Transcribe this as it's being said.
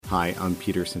Hi, I'm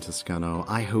Peter Santiscano.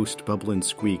 I host Bubble and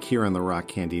Squeak here on the Rock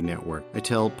Candy Network. I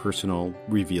tell personal,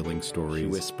 revealing stories. She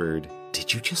whispered,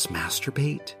 "Did you just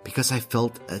masturbate? Because I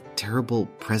felt a terrible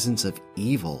presence of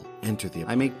evil enter the..."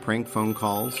 I make prank phone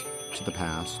calls to the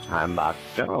past. Heimbach.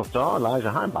 General Store,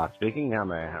 Elijah Heimbach speaking. How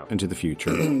may I help? And to the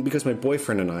future. Because my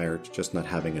boyfriend and I are just not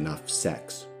having enough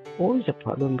sex. Always a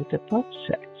problem with the butt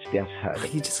sex. Yes, heard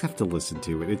it. You just have to listen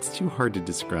to it. It's too hard to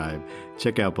describe.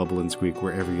 Check out Bubble and Squeak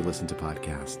wherever you listen to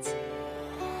podcasts.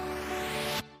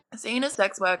 Seeing a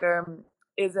sex worker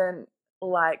isn't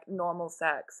like normal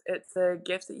sex. It's a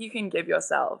gift that you can give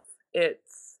yourself.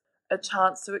 It's a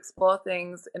chance to explore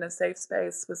things in a safe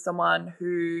space with someone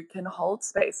who can hold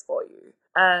space for you.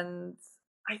 And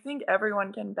I think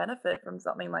everyone can benefit from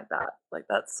something like that. Like,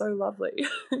 that's so lovely.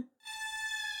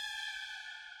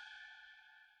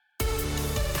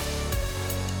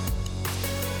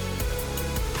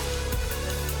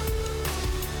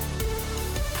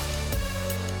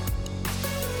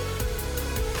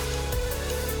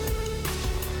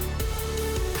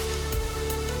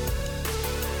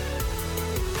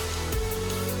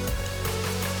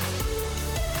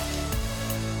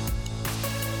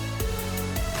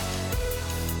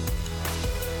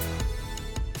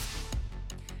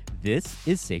 This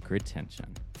is Sacred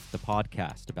Tension, the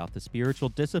podcast about the spiritual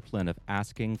discipline of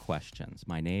asking questions.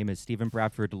 My name is Stephen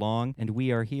Bradford Long, and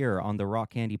we are here on the Rock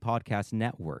Candy Podcast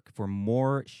Network for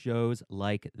more shows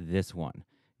like this one.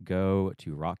 Go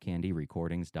to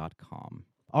rockcandyrecordings.com.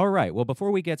 All right, well,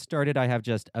 before we get started, I have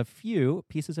just a few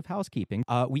pieces of housekeeping.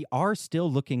 We are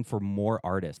still looking for more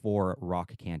artists for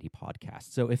Rock Candy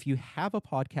Podcast. So if you have a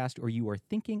podcast or you are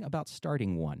thinking about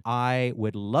starting one, I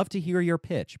would love to hear your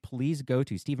pitch. Please go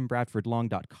to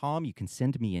stephenbradfordlong.com. You can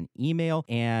send me an email,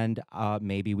 and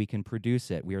maybe we can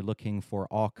produce it. We are looking for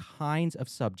all kinds of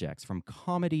subjects, from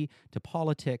comedy to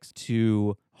politics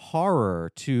to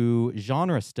horror to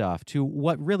genre stuff to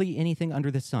what really anything under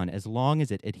the sun, as long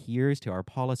as it adheres to our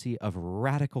policy of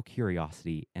radical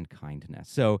curiosity and kindness.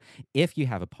 So if you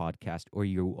have a podcast or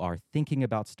you are thinking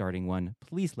about starting one,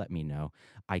 please let me know.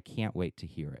 I can't wait to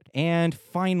hear it. And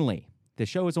finally, the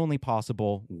show is only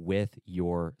possible with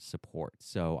your support.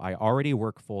 So I already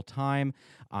work full time.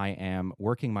 I am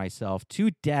working myself to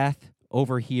death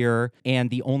over here, and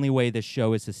the only way this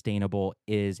show is sustainable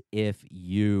is if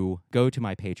you go to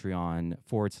my Patreon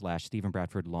 /Stephen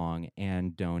Bradford Long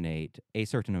and donate a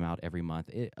certain amount every month.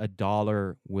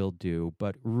 $1 will do,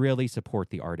 but really support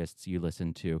the artists you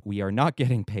listen to. We are not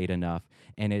getting paid enough,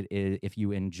 and it is, if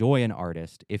you enjoy an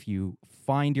artist, if you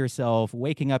find yourself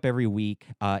waking up every week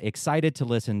excited to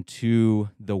listen to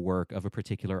the work of a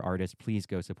particular artist, please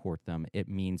go support them. It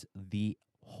means the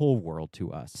whole world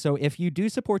to us. So if you do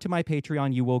support to my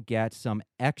Patreon, you will get some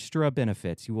extra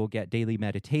benefits. You will get daily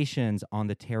meditations on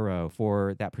the tarot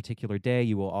for that particular day.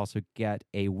 You will also get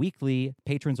a weekly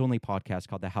patrons-only podcast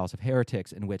called The House of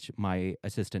Heretics, in which my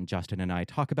assistant Justin and I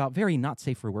talk about very not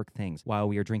safe for work things while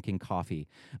we are drinking coffee.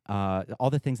 All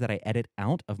the things that I edit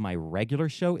out of my regular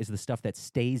show is the stuff that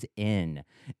stays in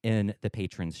the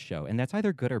patrons show. And that's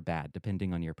either good or bad,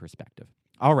 depending on your perspective.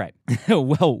 All right.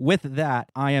 Well, with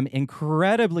that, I am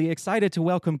incredibly excited to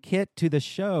welcome Kit to the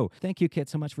show. Thank you, Kit,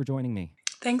 so much for joining me.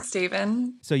 Thanks,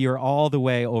 Stephen. So you're all the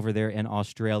way over there in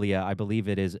Australia. I believe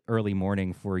it is early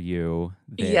morning for you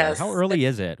there. Yes. How early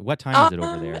is it? What time is it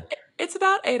over there? It's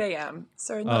about 8 a.m.,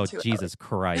 so not too Jesus early.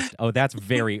 Christ. Oh, that's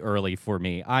very early for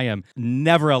me. I am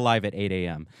never alive at 8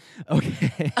 a.m.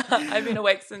 Okay. I've been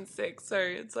awake since 6, so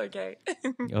it's okay.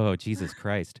 Oh, Jesus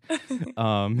Christ.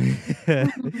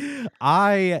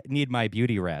 I need my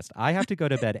beauty rest. I have to go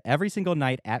to bed every single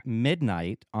night at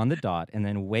midnight on the dot and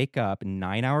then wake up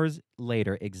 9 hours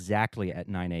later exactly at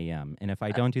 9 a.m. And if I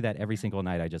don't do that every single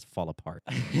night, I just fall apart.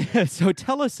 So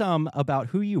tell us about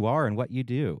who you are and what you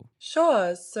do.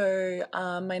 Sure. So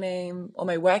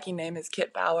my working name is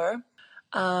Kit Bauer.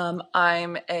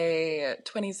 I'm a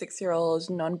 26-year-old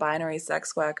non-binary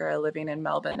sex worker living in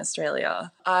Melbourne,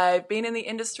 Australia. I've been in the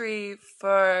industry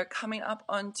for coming up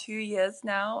on 2 years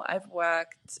now. I've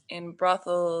worked in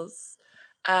brothels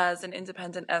as an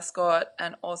independent escort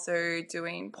and also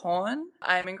doing porn.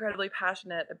 I'm incredibly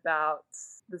passionate about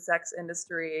the sex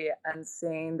industry and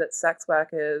seeing that sex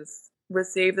workers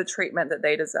receive the treatment that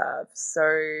they deserve.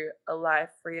 So a life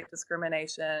free of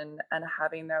discrimination and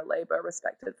having their labor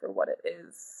respected for what it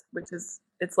is, which is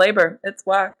it's labor, it's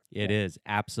work. It is,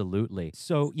 absolutely.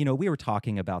 So, we were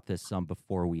talking about this some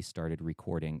before we started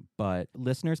recording, but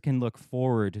listeners can look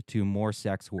forward to more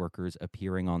sex workers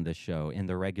appearing on this show in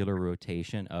the regular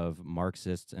rotation of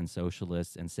Marxists and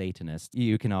socialists and Satanists.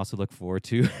 You can also look forward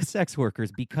to sex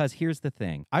workers, because here's the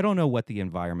thing. I don't know what the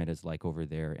environment is like over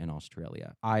there in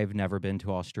Australia. I've never been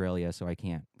to Australia, so I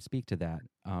can't speak to that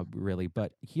really.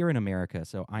 But here in America,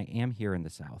 so I am here in the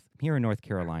South, here in North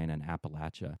Carolina and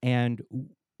Appalachia, and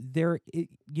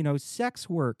sex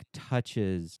work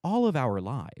touches all of our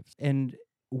lives. And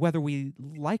whether we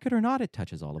like it or not, it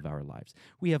touches all of our lives.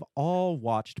 We have all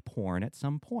watched porn at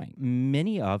some point.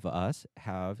 Many of us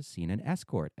have seen an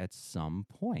escort at some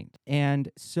point. And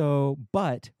so,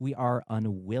 but we are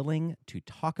unwilling to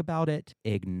talk about it,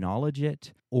 acknowledge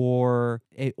it, or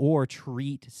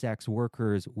treat sex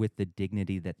workers with the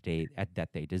dignity that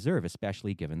they deserve,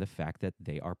 especially given the fact that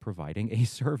they are providing a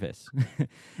service.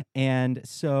 And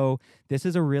so this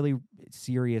is a really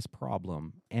serious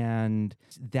problem. And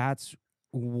that's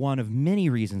one of many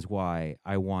reasons why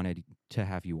I wanted to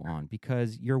have you on,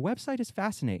 because your website is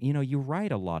fascinating. You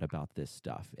write a lot about this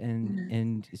stuff,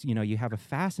 and you have a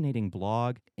fascinating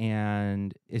blog,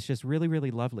 and it's just really,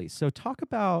 really lovely. So talk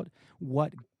about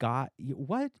what got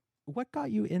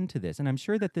you into this. And I'm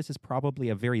sure that this is probably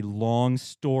a very long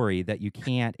story that you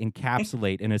can't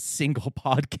encapsulate in a single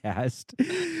podcast.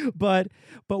 But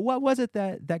what was it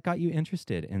that got you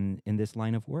interested in this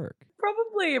line of work?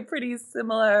 Probably a pretty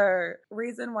similar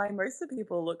reason why most of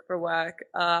people look for work.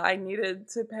 I needed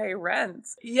to pay rent.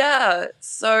 Yeah,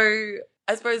 so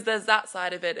I suppose there's that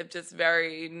side of it, of just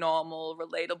very normal,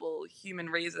 relatable human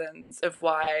reasons of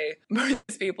why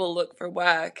most people look for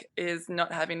work, is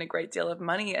not having a great deal of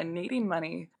money and needing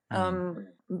money.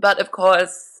 But of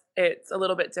course, it's a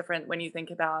little bit different when you think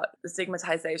about the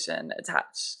stigmatization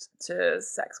attached to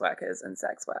sex workers and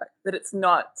sex work, that it's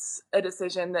not a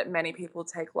decision that many people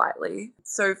take lightly.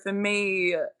 So for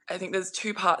me, I think there's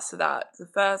two parts to that. The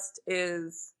first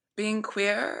is being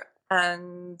queer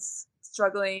and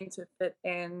struggling to fit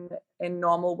in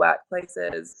normal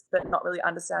workplaces, but not really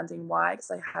understanding why,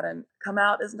 because I hadn't come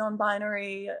out as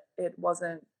non-binary. It was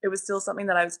still something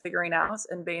that I was figuring out,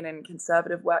 and being in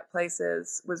conservative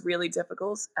workplaces was really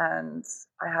difficult, and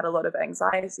I had a lot of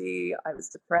anxiety. I was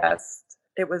depressed.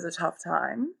 It was a tough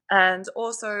time. And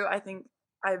also, I think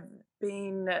I've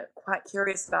been quite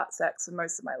curious about sex for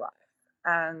most of my life,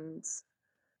 and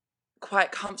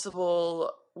quite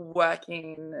comfortable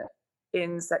working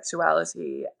in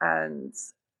sexuality, and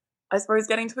I suppose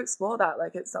getting to explore that.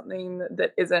 Like, it's something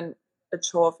that isn't a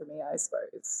chore for me, I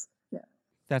suppose. Yeah.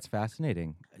 That's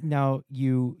fascinating. Now,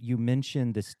 you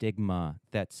mentioned the stigma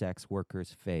that sex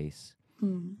workers face.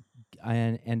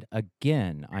 And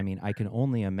again, I mean, I can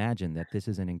only imagine that this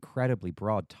is an incredibly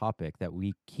broad topic that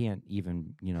we can't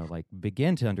even,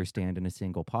 begin to understand in a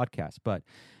single podcast. But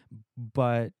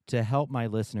to help my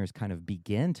listeners kind of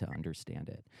begin to understand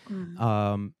it,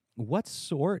 what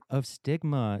sort of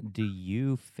stigma do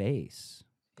you face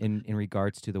in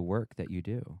regards to the work that you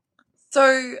do?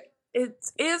 So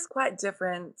it is quite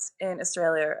different in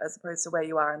Australia as opposed to where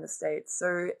you are in the States.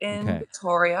 So in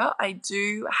Victoria, I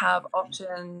do have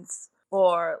options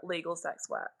for legal sex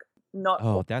work.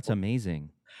 That's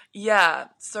amazing. Yeah.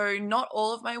 So not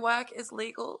all of my work is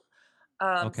legal.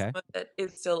 Some of it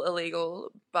is still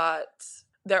illegal, but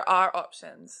there are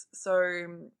options. So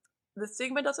the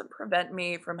stigma doesn't prevent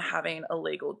me from having a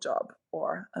legal job,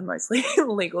 or a mostly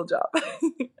legal job.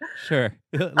 Sure.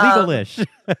 Legal-ish.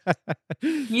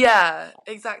 Yeah,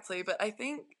 exactly. But I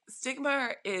think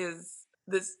stigma is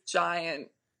this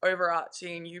giant,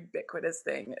 overarching, ubiquitous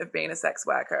thing of being a sex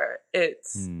worker. It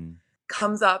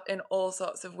comes up in all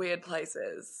sorts of weird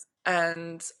places.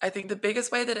 And I think the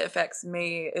biggest way that it affects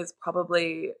me is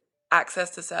probably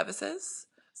access to services.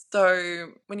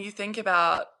 So when you think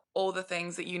about all the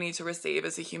things that you need to receive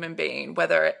as a human being,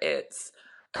 whether it's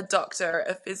a doctor,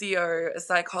 a physio, a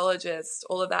psychologist,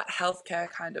 all of that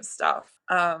healthcare kind of stuff,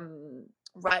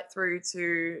 right through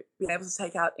to being able to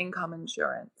take out income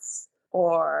insurance,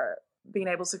 or being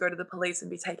able to go to the police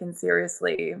and be taken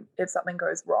seriously if something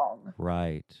goes wrong.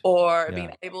 Right. Or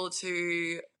being able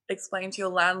to explain to your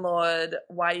landlord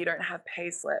why you don't have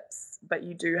pay slips, but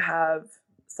you do have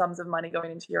sums of money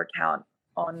going into your account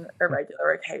on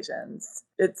irregular occasions.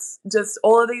 It's just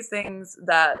all of these things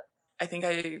that I think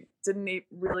I didn't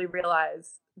really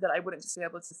realize that I wouldn't just be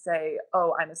able to say,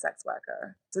 oh, I'm a sex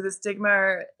worker. So the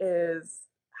stigma is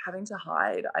having to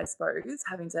hide, I suppose,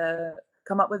 having to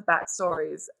come up with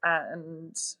backstories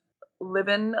and live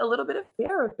in a little bit of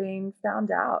fear of being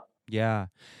found out. Yeah.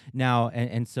 Now,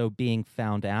 and so being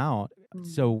found out,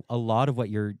 So a lot of what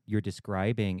you're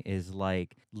describing is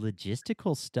like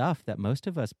logistical stuff that most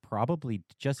of us probably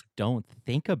just don't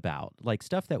think about, like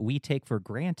stuff that we take for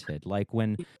granted. Like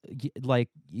when, like,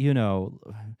 you know,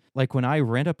 like when I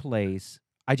rent a place,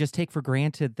 I just take for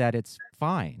granted that it's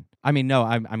fine. I mean, no,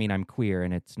 I'm queer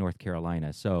and it's North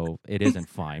Carolina, so it isn't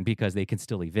fine because they can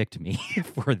still evict me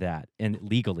for that and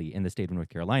legally in the state of North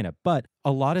Carolina. But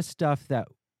a lot of stuff that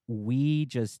we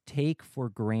just take for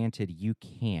granted you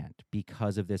can't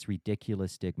because of this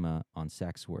ridiculous stigma on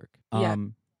sex work. Yeah.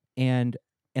 And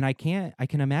I can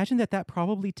imagine that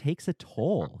probably takes a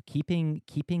toll keeping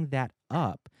that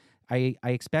up. I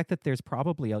expect that there's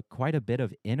probably quite a bit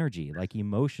of energy, like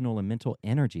emotional and mental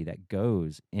energy, that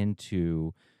goes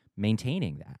into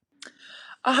maintaining that.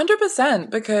 100%,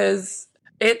 because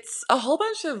it's a whole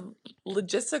bunch of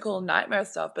logistical nightmare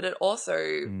stuff, but it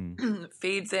also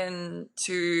feeds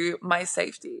into my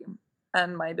safety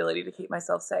and my ability to keep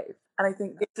myself safe. And I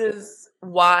think this is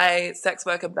why sex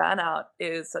worker burnout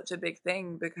is such a big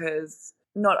thing, because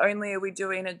not only are we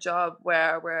doing a job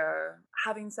where we're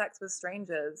having sex with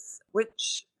strangers,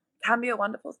 which can be a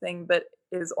wonderful thing, but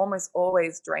is almost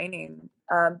always draining.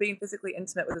 Being physically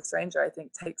intimate with a stranger, I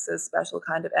think, takes a special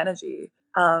kind of energy.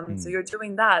 So you're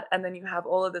doing that, and then you have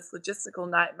all of this logistical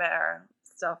nightmare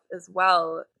stuff as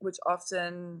well, which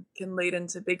often can lead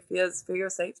into big fears for your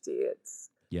safety. It's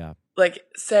like,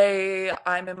 say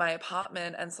I'm in my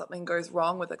apartment and something goes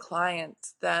wrong with a client,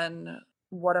 then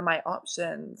what are my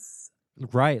options?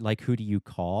 Right, like who do you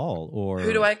call, or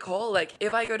who do I call? Like,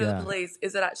 if I go to the police,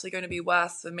 is it actually going to be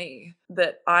worse for me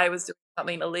that I was doing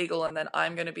something illegal and then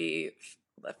I'm going to be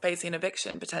facing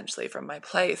eviction potentially from my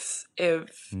place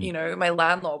if, you know, my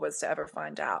landlord was to ever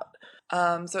find out?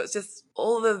 So it's just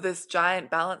all of this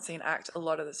giant balancing act a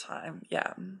lot of the time.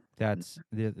 Yeah. That's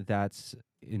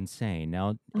insane.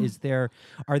 Now,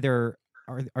 are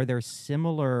there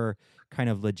similar kind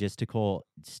of logistical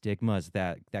stigmas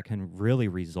that can really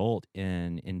result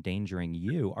in endangering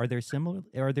you? Are there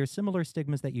similar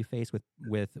stigmas that you face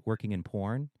with working in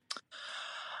porn?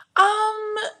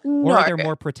 No. Or are there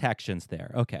more protections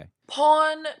there? Okay.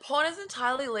 Porn is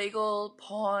entirely legal.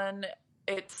 Porn,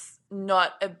 it's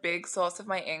not a big source of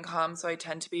my income, so I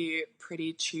tend to be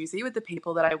pretty choosy with the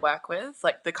people that I work with,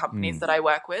 like the companies that I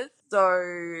work with.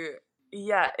 So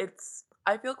yeah,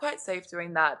 I feel quite safe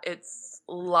doing that. It's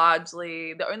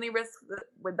largely, the only risk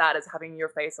with that is having your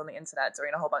face on the internet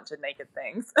doing a whole bunch of naked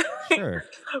things. Sure.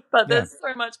 But there's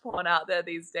so much porn out there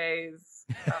these days.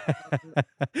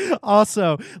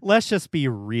 Also, let's just be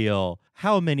real.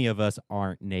 How many of us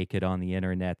aren't naked on the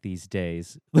internet these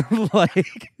days?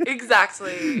 Like,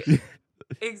 Exactly.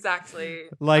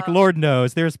 Like, Lord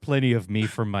knows, there's plenty of me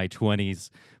from my 20s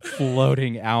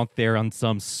floating out there on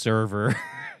some server.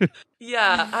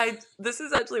 Yeah, this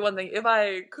is actually one thing. If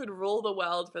I could rule the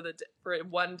world for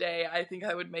one day, I think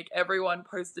I would make everyone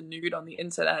post a nude on the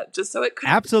internet just so it could.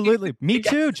 Absolutely. Me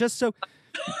too. Just so.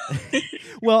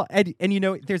 Well, and you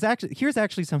know, here's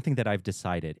actually something that I've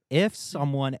decided. If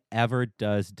someone ever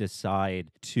does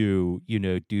decide to, you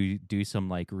know, do some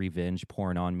like revenge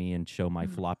porn on me and show my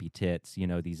floppy tits, you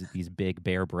know, these big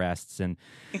bare breasts and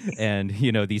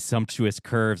you know, these sumptuous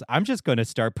curves, I'm just going to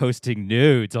start posting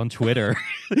nudes on Twitter.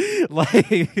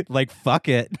 like fuck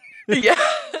it. Yeah.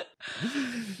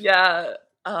 Yeah.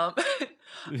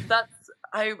 That's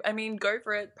I mean, go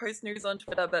for it. Post news on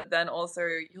Twitter, but then also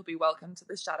you'll be welcome to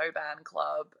the Shadow Ban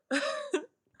Club.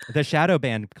 The Shadow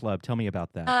Ban Club. Tell me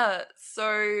about that.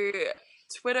 So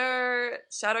Twitter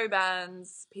shadow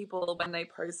bans people when they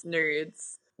post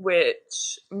nudes,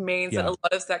 which means that a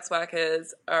lot of sex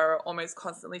workers are almost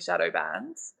constantly shadow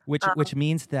banned. Which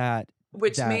means that.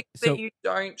 Which means that you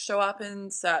don't show up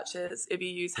in searches. If you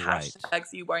use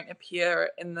hashtags, you won't appear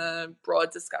in the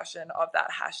broad discussion of that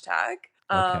hashtag.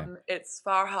 It's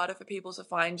far harder for people to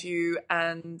find you,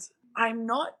 and I'm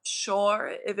not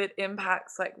sure if it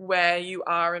impacts like where you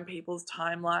are in people's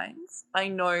timelines. I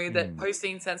know that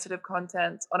posting sensitive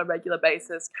content on a regular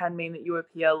basis can mean that you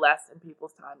appear less in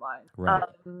people's timelines. Right.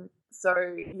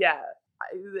 So yeah,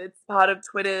 it's part of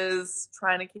Twitter's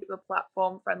trying to keep the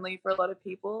platform friendly for a lot of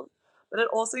people. But it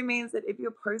also means that if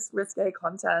you post risque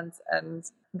content and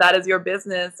that is your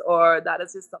business, or that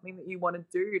is just something that you want to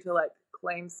do to like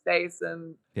claim space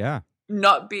and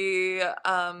not be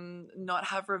not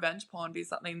have revenge porn be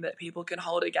something that people can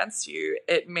hold against you,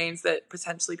 it means that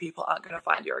potentially people aren't going to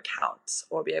find your account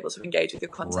or be able to engage with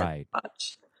your content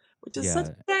much. which is such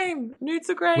Yeah. a shame. Nudes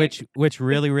are great. Which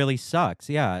really sucks.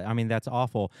 Yeah, I mean that's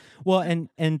awful. Well,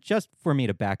 and just for me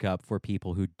to back up for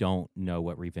people who don't know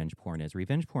what revenge porn is.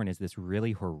 Revenge porn is this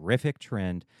really horrific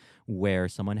trend where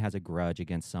someone has a grudge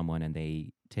against someone and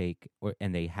they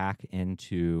they hack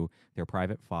into their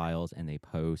private files and they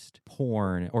post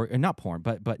porn or not porn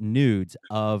but nudes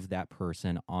of that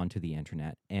person onto the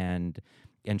internet and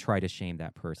try to shame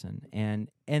that person. And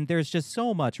there's just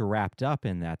so much wrapped up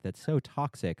in that that's so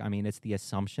toxic. I mean, it's the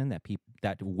assumption that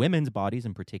that women's bodies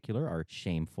in particular are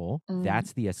shameful.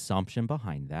 That's the assumption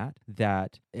behind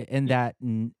that.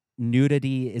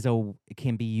 Nudity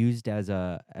can be used as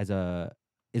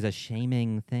a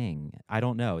shaming thing. I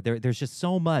don't know. There's just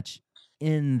so much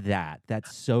in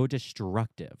that's so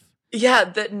destructive. Yeah,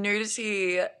 that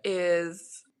nudity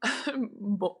is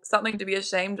something to be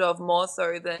ashamed of more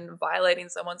so than violating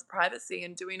someone's privacy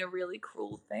and doing a really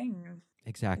cruel thing.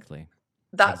 Exactly.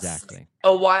 That's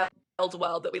a wild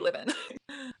world that we live in.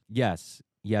 Yes,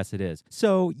 it is.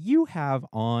 So you have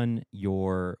on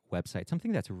your website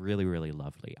something that's really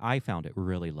lovely. I found it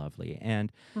really lovely.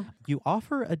 And you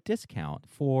offer a discount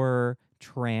for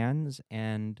trans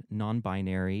and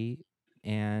non-binary,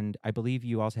 and I believe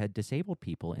you also had disabled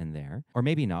people in there, or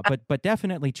maybe not, but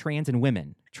definitely trans and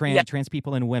women, trans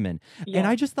people and women. Yeah. And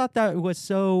I just thought that was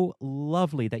so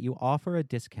lovely that you offer a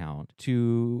discount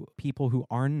to people who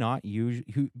are not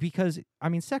because I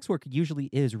mean, sex work usually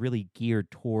is really geared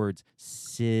towards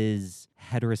cisgender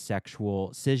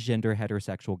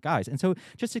heterosexual guys. And so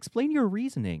just explain your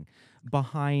reasoning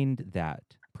behind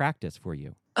that practice for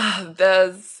you.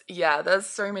 There's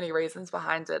so many reasons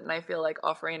behind it, and I feel like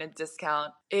offering a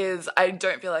discount I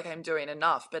don't feel like I'm doing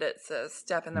enough, but it's a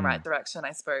step in the right direction,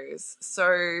 I suppose.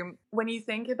 So when you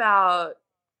think about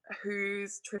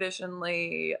who's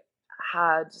traditionally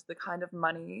had the kind of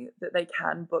money that they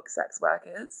can book sex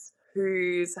workers,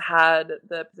 who's had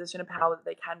the position of power that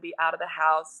they can be out of the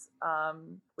house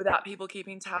without people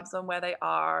keeping tabs on where they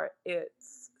are,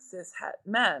 it's cishet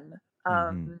men.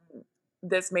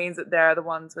 This means that they're the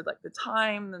ones with like the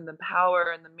time and the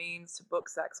power and the means to book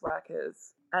sex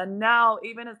workers. And now,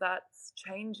 even as that's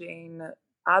changing,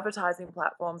 advertising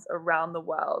platforms around the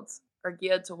world are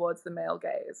geared towards the male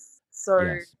gaze.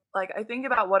 So like, I think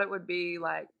about what it would be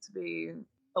like to be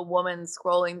a woman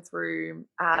scrolling through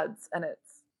ads, and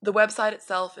the website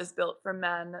itself is built for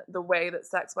men. The way that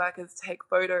sex workers take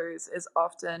photos is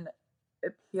often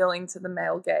appealing to the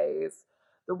male gaze.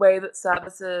 The way that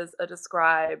services are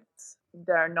described,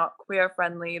 they're not queer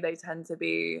friendly. They tend to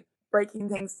be breaking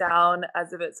things down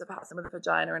as if it's a person with a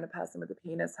vagina and a person with a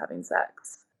penis having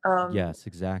sex. Yes,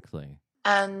 exactly.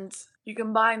 And you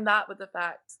combine that with the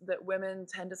fact that women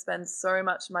tend to spend so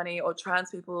much money, or trans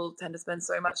people tend to spend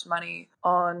so much money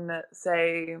on,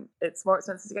 say, it's more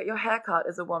expensive to get your hair cut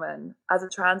as a woman. As a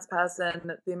trans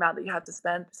person, the amount that you have to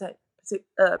spend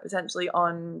potentially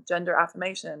on gender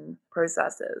affirmation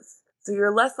processes. So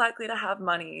you're less likely to have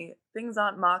money. Things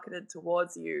aren't marketed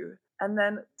towards you. And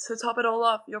then to top it all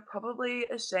off, you're probably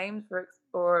ashamed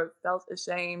or felt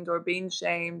ashamed or being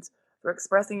shamed for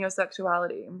expressing your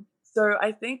sexuality. So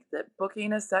I think that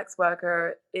booking a sex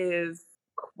worker is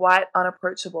quite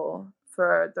unapproachable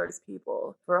for those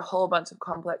people for a whole bunch of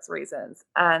complex reasons.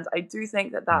 And I do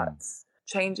think that that's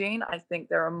changing. I think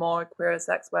there are more queer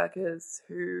sex workers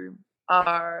who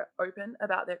are open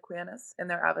about their queerness in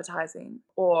their advertising,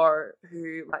 or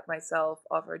who, like myself,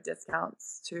 offer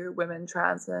discounts to women,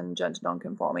 trans, and gender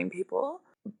non-conforming people.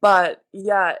 But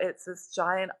yeah, it's this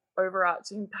giant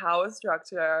overarching power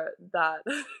structure that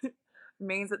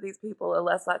means that these people are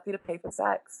less likely to pay for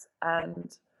sex.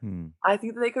 And I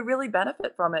think that they could really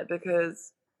benefit from it,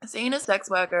 because seeing a sex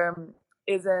worker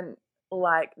isn't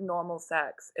like normal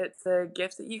sex. It's a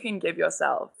gift that you can give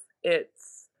yourself.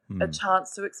 It's a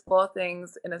chance to explore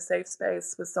things in a safe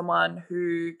space with someone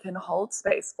who can hold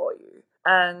space for you.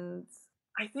 And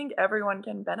I think everyone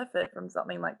can benefit from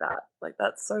something like that. Like,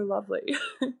 that's so lovely.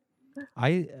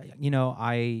 I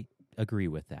agree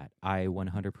with that. I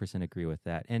 100% agree with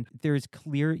that. And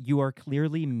you are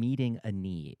clearly meeting a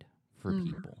need for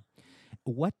people.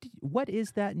 What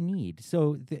is that need?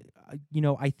 So,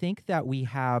 I think that we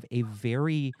have a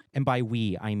very, and by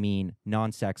we, I mean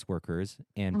non-sex workers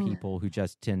and people who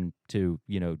just tend to,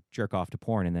 jerk off to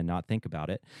porn and then not think about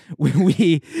it.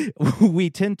 We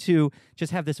tend to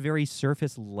just have this very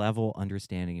surface level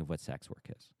understanding of what sex work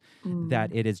is.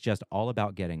 That it is just all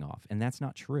about getting off. And that's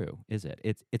not true, is it?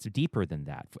 It's deeper than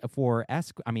that. For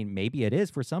us, I mean, maybe it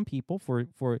is for some people,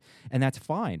 and that's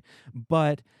fine.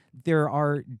 But there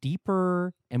are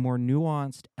deeper and more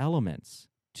nuanced elements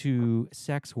to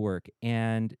sex work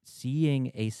and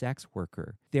seeing a sex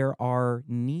worker, there are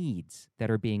needs that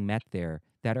are being met there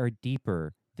that are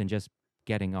deeper than just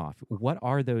getting off. What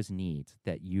are those needs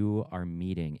that you are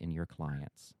meeting in your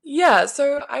clients? Yeah,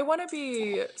 so I want to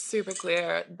be super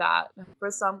clear that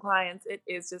for some clients, it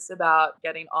is just about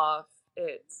getting off.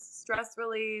 It's stress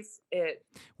release.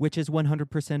 Which is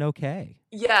 100% okay.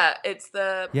 Yeah, it's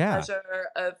the Yeah. pleasure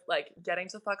of like getting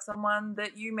to fuck someone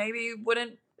that you maybe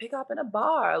wouldn't pick up in a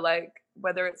bar, like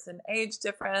whether it's an age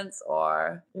difference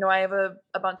or, I have a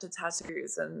bunch of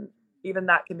tattoos, and even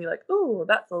that can be like, ooh,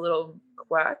 that's a little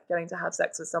quirk, getting to have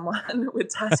sex with someone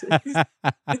with tattoos.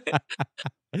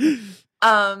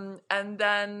 And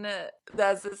then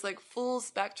there's this like full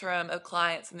spectrum of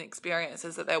clients and the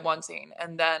experiences that they're wanting.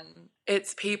 And then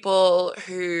it's people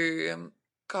who,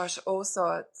 gosh, all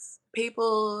sorts.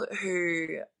 People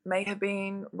who may have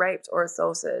been raped or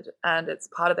assaulted, and it's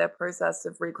part of their process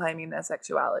of reclaiming their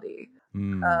sexuality.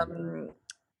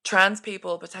 Trans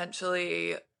people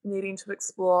potentially needing to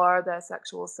explore their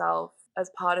sexual self as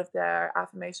part of their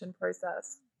affirmation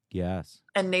process. Yes.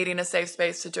 And needing a safe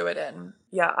space to do it in.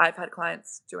 Yeah, I've had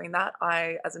clients doing that.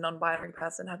 I, as a non-binary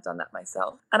person, have done that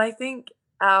myself. And I think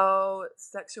our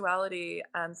sexuality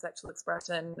and sexual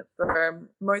expression for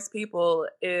most people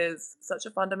is such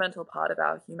a fundamental part of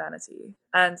our humanity,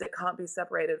 and it can't be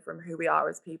separated from who we are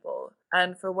as people.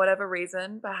 And for whatever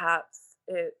reason, perhaps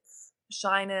it's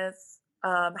shyness,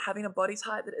 having a body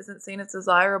type that isn't seen as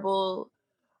desirable,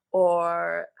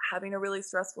 or having a really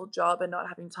stressful job and not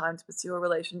having time to pursue a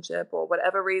relationship, or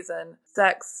whatever reason,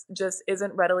 sex just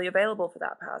isn't readily available for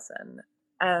that person.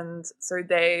 And so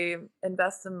they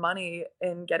invest some money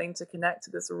in getting to connect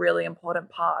to this really important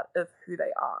part of who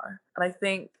they are. And I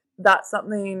think that's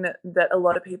something that a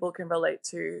lot of people can relate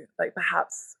to. Like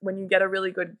perhaps when you get a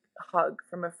really good hug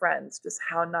from a friend, just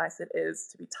how nice it is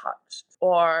to be touched.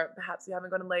 Or perhaps you haven't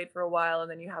gotten laid for a while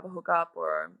and then you have a hookup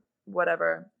or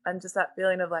whatever. And just that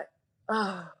feeling of like,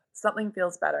 oh, something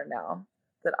feels better now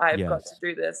that I've got to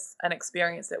do this and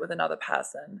experience it with another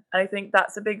person. And I think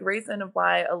that's a big reason of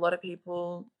why a lot of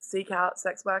people seek out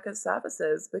sex workers'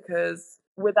 services, because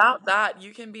without that,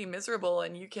 you can be miserable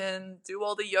and you can do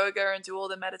all the yoga and do all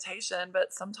the meditation,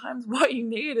 but sometimes what you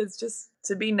need is just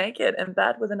to be naked in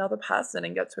bed with another person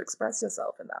and get to express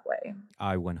yourself in that way.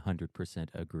 I 100%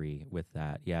 agree with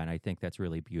that. Yeah, and I think that's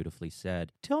really beautifully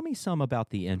said. Tell me some about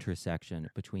the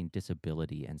intersection between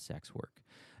disability and sex work.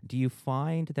 Do you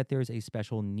find that there's a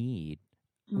special need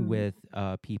with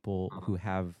people who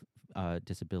have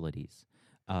disabilities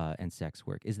and sex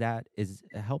work?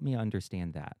 Help me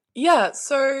understand that. Yeah,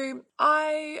 so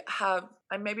I'm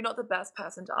maybe not the best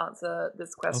person to answer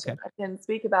this question. Okay. I can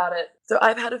speak about it. So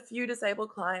I've had a few disabled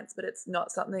clients, but it's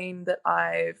not something that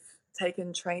I've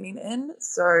taken training in.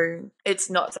 So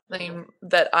it's not something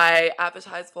that I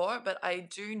advertise for, but I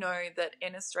do know that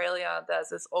in Australia, there's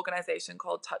this organization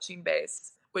called Touching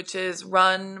Base, which is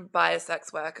run by a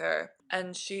sex worker,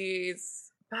 and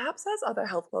she's perhaps has other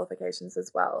health qualifications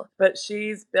as well, but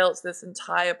she's built this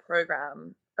entire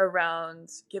program around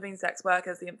giving sex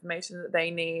workers the information that they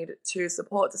need to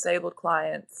support disabled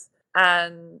clients,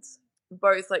 and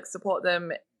both like support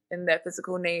them in their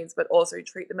physical needs, but also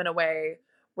treat them in a way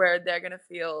where they're going to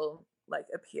feel like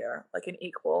a peer, like an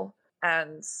equal,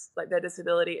 and like their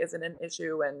disability isn't an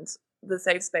issue, and the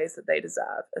safe space that they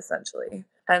deserve, essentially.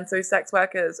 And so sex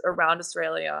workers around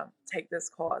Australia take this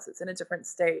course. It's in a different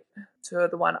state to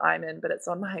the one I'm in, but it's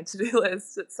on my to-do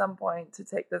list at some point to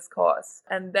take this course.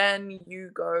 And then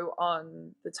you go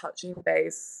on the Touching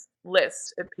Base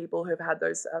list of people who've had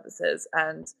those services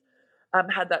and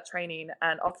had that training,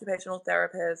 and occupational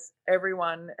therapists,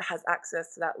 everyone has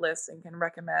access to that list and can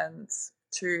recommend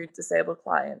to disabled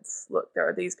clients, look, there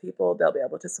are these people, they'll be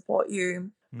able to support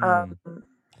you.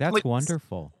 That's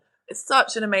wonderful. It's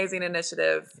such an amazing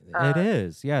initiative. It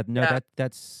is. Yeah. No,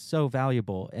 that's so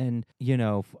valuable. And,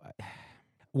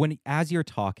 as you're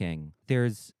talking,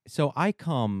 so I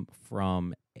come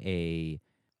from a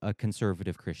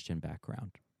conservative Christian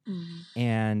background.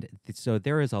 And so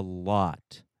there is a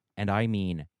lot, and I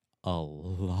mean a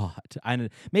lot.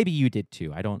 Maybe you did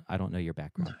too. I don't know your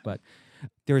background, but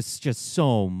there's just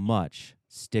so much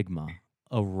stigma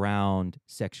around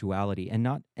sexuality, and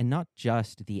not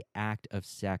just the act of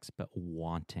sex, but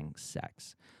wanting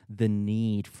sex, the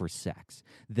need for sex,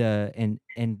 and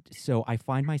so I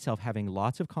find myself having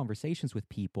lots of conversations with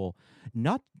people,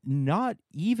 not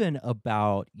even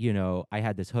about, I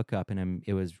had this hookup and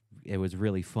it was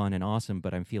really fun and awesome,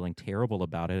 but I'm feeling terrible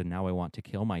about it and now I want to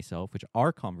kill myself, which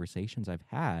are conversations I've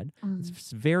had.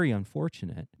 It's very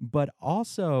unfortunate, but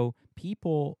also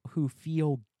people who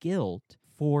feel guilt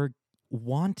for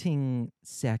wanting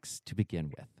sex to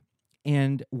begin with.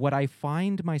 And what I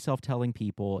find myself telling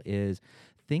people is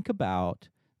think about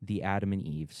the Adam and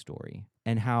Eve story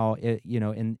and how it,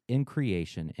 in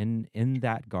creation, in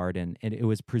that garden, and it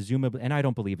was presumably, and I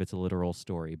don't believe it's a literal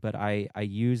story, but I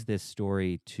use this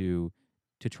story to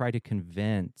try to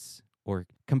convince or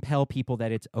compel people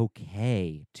that it's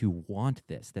okay to want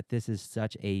this, that this is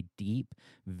such a deep,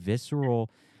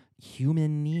 visceral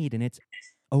human need, and it's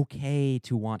okay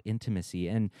to want intimacy.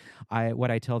 And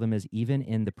what I tell them is, even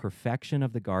in the perfection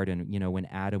of the garden, when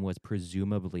Adam was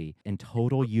presumably in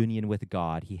total union with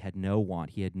God, he had no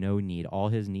want, he had no need, all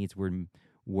his needs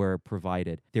were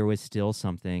provided. There was still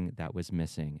something that was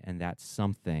missing, and that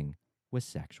something was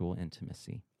sexual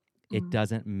intimacy. It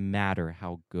doesn't matter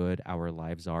how good our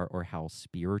lives are, or how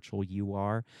spiritual you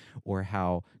are, or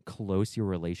how close your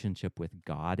relationship with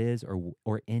God is,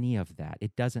 or any of that.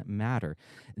 It doesn't matter.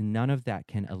 None of that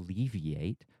can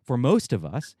alleviate, for most of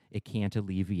us, it can't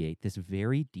alleviate this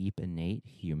very deep, innate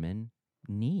human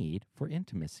need for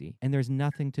intimacy. And there's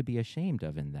nothing to be ashamed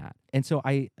of in that. And so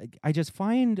I just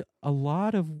find a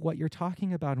lot of what you're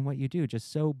talking about and what you do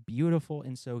just so beautiful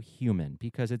and so human,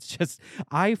 because it's just,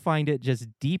 I find it just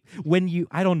deep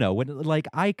I don't know, when like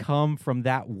I come from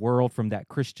that world, from that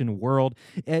Christian world,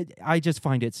 I just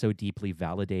find it so deeply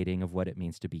validating of what it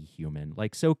means to be human,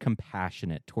 like so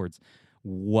compassionate towards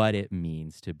what it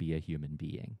means to be a human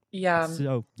being. Yeah.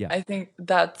 So, yeah. I think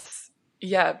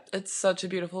it's such a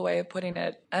beautiful way of putting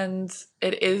it. And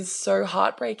it is so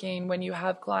heartbreaking when you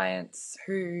have clients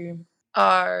who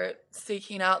are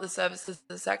seeking out the services of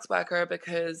the sex worker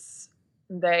because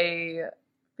they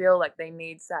feel like they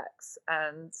need sex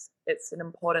and it's an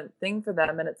important thing for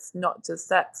them. And it's not just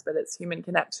sex, but it's human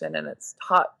connection, and it's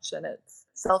touch, and it's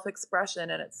self-expression,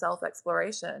 and it's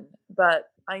self-exploration.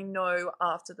 But I know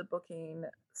after the booking,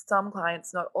 some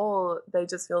clients, not all, they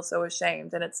just feel so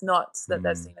ashamed. And it's not that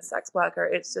they've seen a sex worker,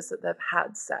 it's just that they've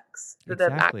had sex, that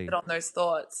they've acted on those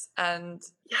thoughts. And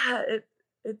yeah,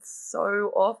 it's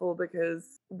so awful,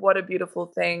 because what a beautiful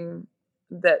thing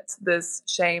that this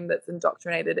shame that's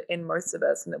indoctrinated in most of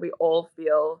us, and that we all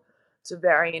feel to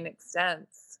varying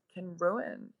extents, can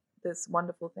ruin this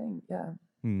wonderful thing. Yeah.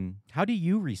 How do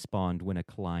you respond when a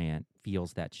client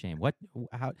feels that shame?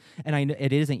 And I know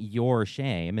it isn't your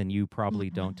shame, and you probably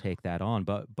don't take that on,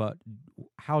 but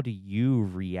how do you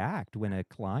react when a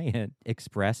client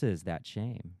expresses that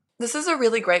shame? This is a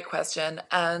really great question,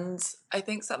 and I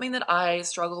think something that I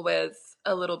struggle with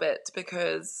a little bit,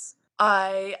 because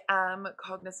I am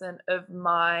cognizant of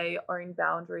my own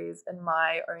boundaries and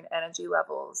my own energy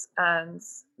levels, and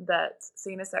that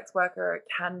seeing a sex worker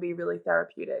can be really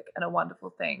therapeutic and a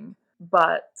wonderful thing.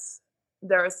 But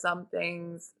there are some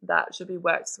things that should be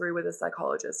worked through with a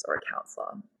psychologist or a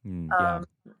counselor.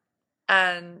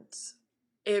 And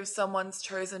if someone's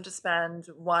chosen to spend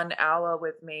 1 hour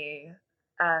with me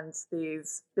and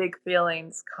these big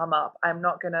feelings come up, I'm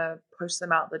not going to push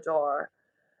them out the door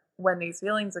when these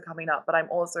feelings are coming up, but I'm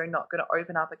also not going to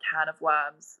open up a can of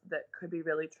worms that could be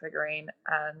really triggering.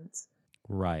 And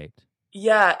right.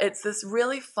 Yeah, it's this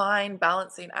really fine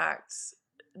balancing act.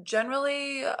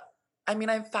 Generally, I mean,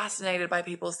 I'm fascinated by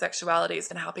people's sexualities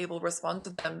and how people respond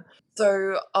to them.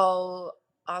 So I'll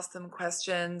ask them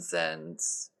questions and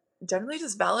generally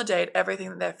just validate everything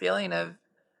that they're feeling of,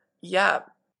 yeah,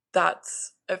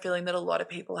 that's a feeling that a lot of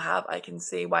people have. I can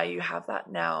see why you have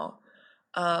that now.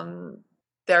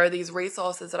 There are these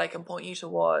resources that I can point you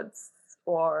towards,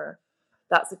 or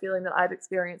that's a feeling that I've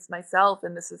experienced myself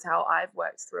and this is how I've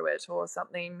worked through it, or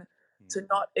something, to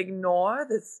not ignore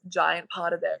this giant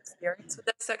part of their experience with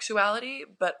their sexuality,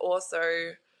 but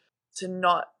also to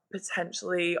not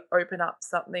potentially open up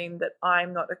something that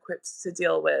I'm not equipped to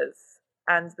deal with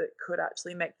and that could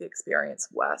actually make the experience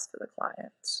worse for the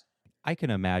client. I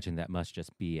can imagine that must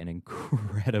just be an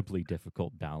incredibly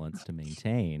difficult balance to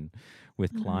maintain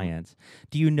with clients.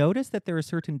 Do you notice that there are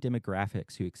certain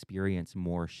demographics who experience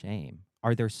more shame?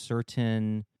 Are there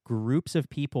certain groups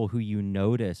of people who you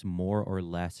notice more or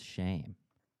less shame?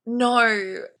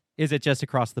 No. Is it just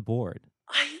across the board?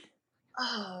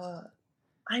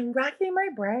 I'm racking my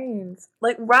brains.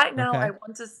 Like right now, Okay. I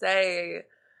want to say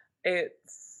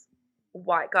it's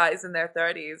white guys in their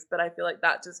 30s, but I feel like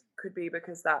that just could be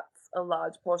because that's a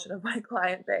large portion of my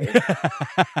client base.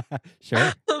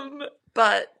 Sure.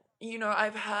 But, you know,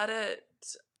 I've had it.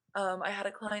 I had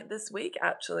a client this week,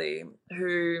 actually,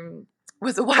 who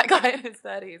was a white guy in his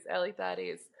 30s, early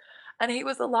 30s. And he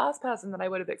was the last person that I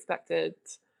would have expected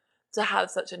to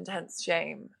have such intense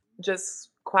shame. Just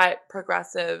quite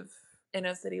progressive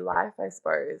inner city life, I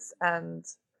suppose. And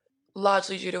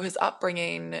largely due to his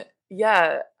upbringing,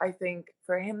 yeah, I think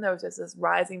for him there was just this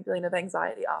rising feeling of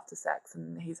anxiety after sex,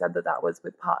 and he said that that was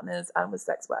with partners and with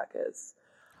sex workers.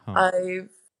 Huh.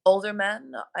 Older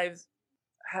men, I've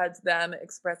had them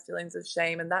express feelings of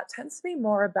shame, and that tends to be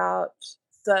more about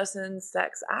certain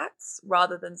sex acts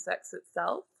rather than sex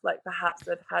itself. Like perhaps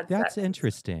they've had That's sex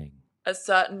interesting. a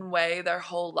certain way their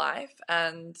whole life,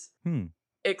 and Hmm.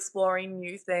 exploring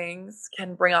new things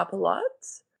can bring up a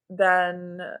lot.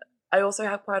 Then I also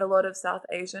have quite a lot of South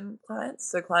Asian clients,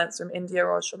 so clients from India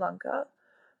or Sri Lanka.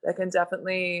 There can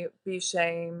definitely be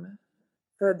shame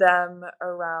for them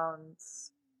around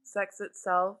sex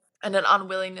itself and an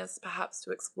unwillingness perhaps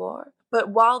to explore. But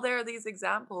while there are these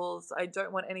examples, I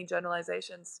don't want any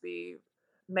generalizations to be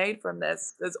made from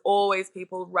this. There's always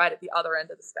people right at the other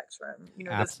end of the spectrum. You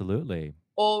know, there's Absolutely.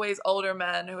 always older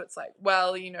men who it's like,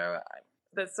 well, you know,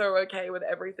 they're so okay with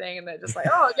everything, and they're just like,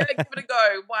 oh yeah, give it a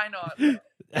go. Why not?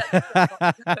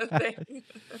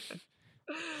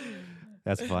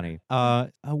 That's funny.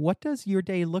 What does your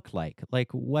day look like?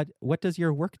 Like, what does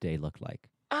your work day look like?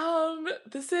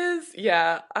 This is,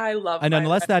 yeah, I love. And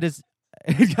unless that is,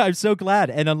 I'm so glad.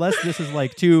 And unless this is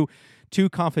like too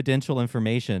confidential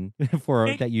information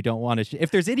for that you don't want to.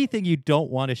 If there's anything you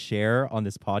don't want to share on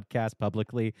this podcast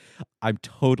publicly, I'm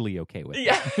totally okay with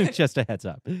it. Just a heads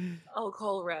up. I'll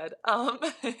call red.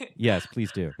 Yes,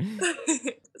 please do.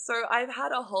 So I've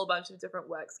had a whole bunch of different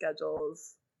work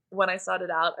schedules. When I started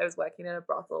out, I was working in a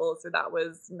brothel, so that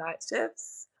was night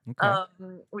shifts. Okay.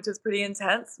 Which is pretty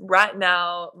intense. Right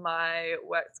now, my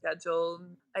work schedule,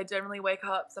 I generally wake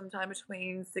up sometime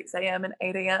between 6 a.m. and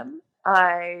 8 a.m.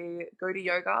 I go to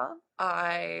yoga.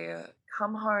 I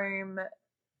come home,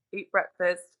 eat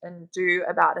breakfast, and do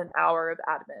about an hour of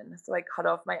admin. So I cut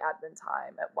off my admin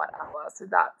time at 1 hour. So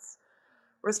that's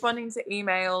responding to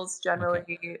emails,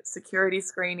 generally security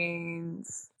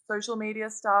screenings, social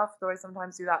media stuff, though I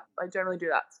sometimes do that. I generally do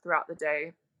that throughout the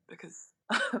day because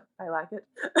I like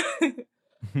it.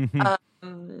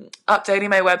 Updating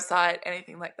my website,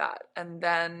 anything like that. And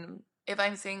then if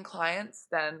I'm seeing clients,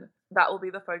 then that will be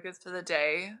the focus for the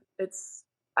day.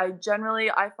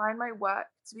 I find my work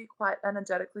to be quite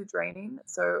energetically draining.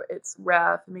 So it's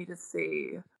rare for me to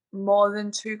see more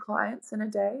than 2 clients in a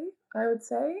day, I would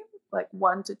say. Like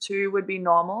 1 to 2 would be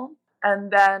normal.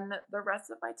 And then the rest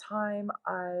of my time,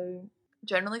 I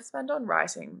generally spend on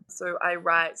writing. So I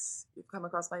write, you've come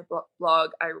across my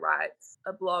blog, I write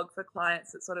a blog for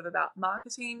clients that's sort of about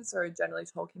marketing. So generally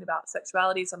talking about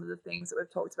sexuality, some of the things that we've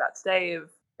talked about today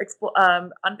of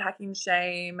unpacking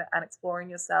shame and exploring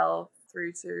yourself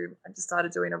through to, I just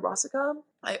started doing erotica.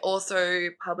 I also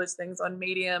publish things on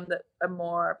Medium that are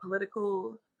more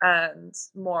political and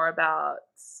more about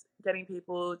getting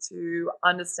people to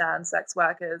understand sex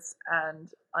workers and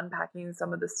unpacking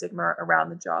some of the stigma around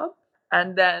the job.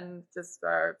 And then just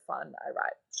for fun, I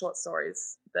write short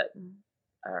stories that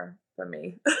are for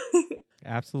me.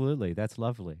 Absolutely. That's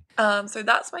lovely. So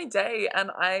that's my day,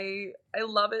 and I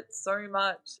love it so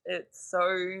much. It's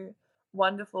so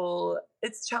wonderful.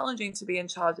 It's challenging to be in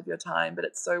charge of your time, but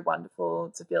it's so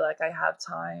wonderful to feel like I have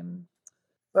time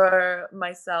for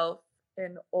myself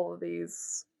in all of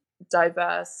these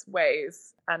diverse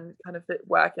ways and kind of fit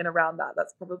work in around that.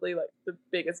 That's probably like the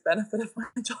biggest benefit of my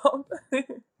job.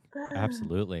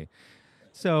 Absolutely.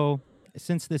 So,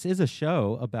 since this is a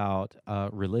show about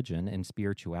religion and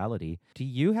spirituality, do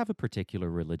you have a particular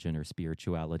religion or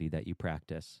spirituality that you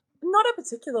practice? Not a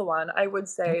particular one. I would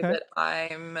say Okay. that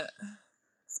I'm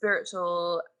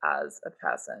spiritual as a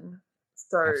person.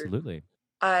 So Absolutely.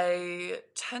 I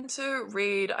tend to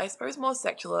read, I suppose, more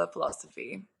secular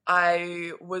philosophy.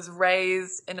 I was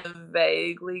raised in a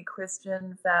vaguely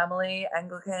Christian family,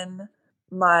 Anglican.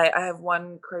 I have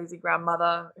one crazy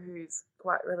grandmother who's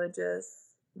quite religious,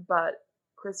 but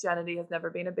Christianity has never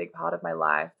been a big part of my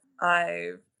life.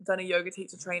 I've done a yoga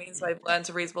teacher training, so I've learned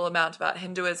a reasonable amount about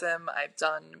Hinduism. I've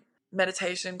done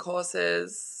meditation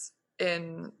courses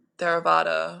in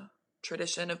Theravada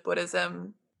tradition of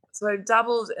Buddhism. So I've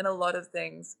dabbled in a lot of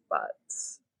things, but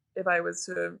if I was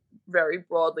to very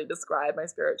broadly describe my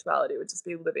spirituality, it would just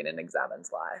be living an examined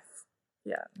life.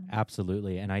 Yeah.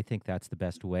 Absolutely. And I think that's the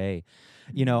best way.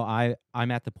 You know, I'm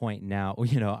at the point now,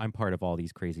 you know, I'm part of all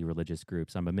these crazy religious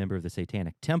groups. I'm a member of the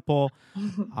Satanic Temple.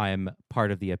 I'm part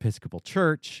of the Episcopal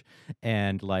Church,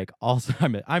 and like also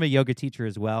I'm a yoga teacher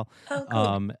as well. Oh,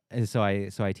 cool. And so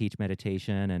I teach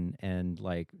meditation, and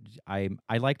like I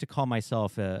like to call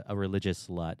myself a religious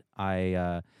slut.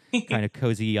 I kind of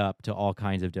cozy up to all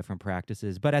kinds of different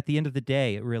practices, but at the end of the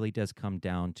day, it really does come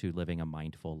down to living a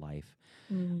mindful life.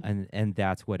 And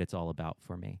that's what it's all about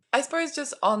for me. I suppose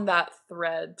just on that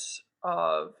thread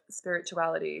of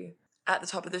spirituality, at the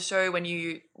top of the show when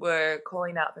you were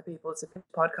calling out for people to pitch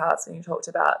podcasts and you talked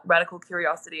about radical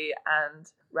curiosity and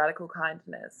radical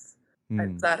kindness.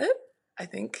 Is that it? I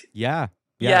think. Yeah,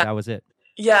 that was it.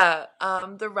 Yeah,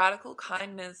 the radical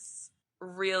kindness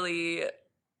really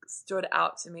stood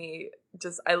out to me.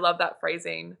 I love that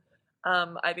phrasing.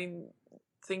 I've been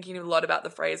thinking a lot about the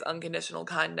phrase unconditional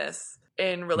kindness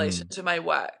in relation to my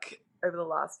work over the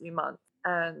last few months.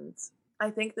 And I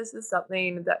think this is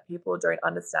something that people don't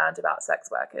understand about sex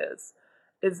workers,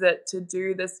 is that to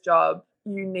do this job,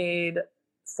 you need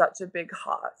such a big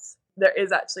heart. There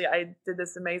is actually, I did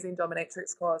this amazing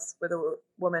dominatrix course with a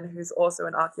woman who's also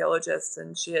an archaeologist,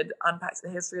 and she had unpacked the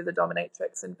history of the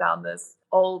dominatrix and found this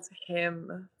old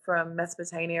hymn from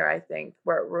Mesopotamia, I think,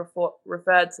 where it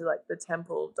referred to like the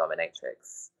temple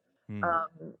dominatrix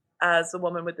as the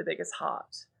woman with the biggest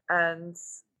heart. And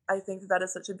I think that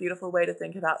is such a beautiful way to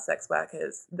think about sex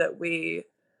workers, that we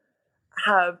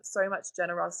have so much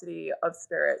generosity of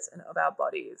spirit and of our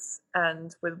bodies,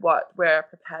 and with what we're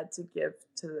prepared to give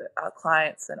to our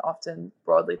clients and often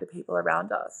broadly the people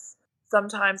around us.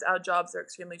 Sometimes our jobs are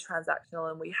extremely transactional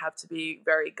and we have to be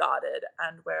very guarded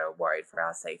and we're worried for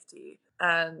our safety.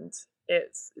 And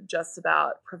it's just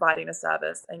about providing a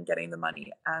service and getting the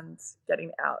money and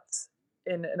getting out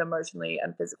in an emotionally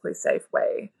and physically safe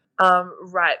way.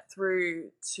 Right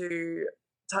through to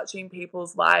touching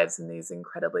people's lives in these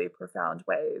incredibly profound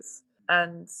ways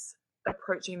and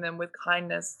approaching them with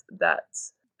kindness that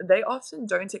they often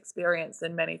don't experience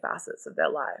in many facets of their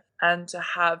life. And to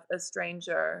have a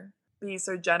stranger be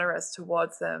so generous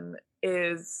towards them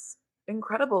is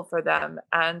incredible for them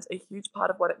and a huge part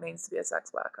of what it means to be a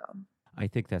sex worker. I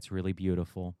think that's really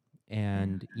beautiful.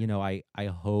 And, you know, I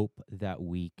hope that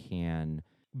we can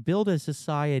build a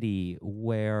society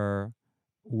where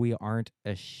we aren't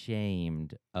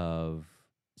ashamed of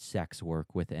sex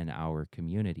work within our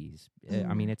communities.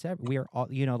 I mean, we are all,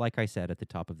 you know, like I said at the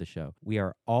top of the show, we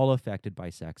are all affected by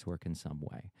sex work in some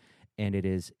way. And it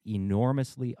is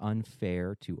enormously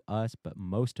unfair to us, but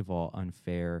most of all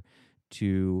unfair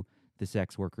to the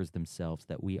sex workers themselves,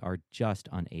 that we are just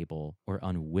unable or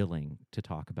unwilling to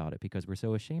talk about it because we're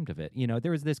so ashamed of it. You know,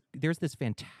 there's this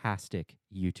fantastic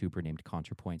YouTuber named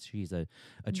ContraPoints. She's a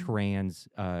trans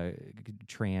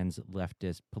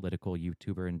leftist political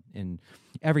YouTuber, and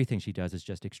everything she does is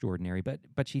just extraordinary.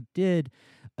 But she did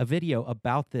a video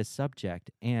about this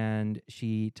subject, and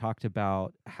she talked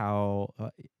about how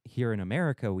here in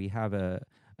America we have a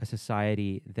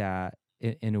society that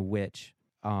in which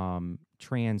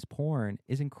trans porn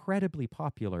is incredibly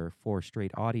popular for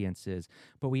straight audiences,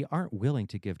 but we aren't willing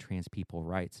to give trans people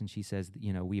rights. And she says,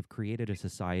 you know, we've created a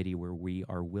society where we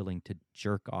are willing to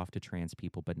jerk off to trans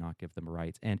people but not give them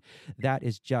rights. And that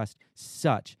is just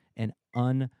such an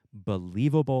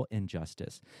unbelievable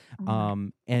injustice.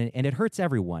 And it hurts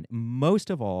everyone. Most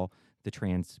of all, the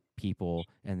trans people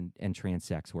and trans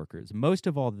sex workers, most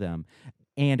of all them.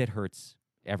 And it hurts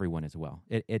everyone as well.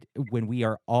 When we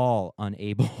are all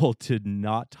unable to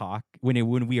not talk,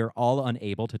 when we are all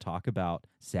unable to talk about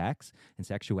sex and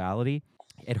sexuality,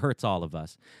 it hurts all of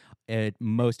us. It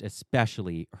most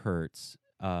especially hurts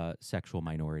sexual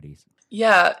minorities.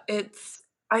 Yeah,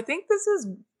 I think this is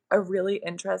a really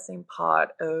interesting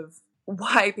part of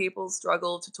why people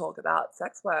struggle to talk about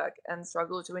sex work and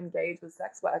struggle to engage with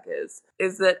sex workers,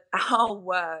 is that our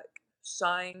work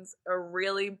shines a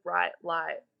really bright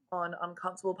light on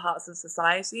uncomfortable parts of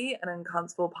society and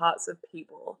uncomfortable parts of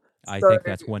people. I think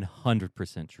that's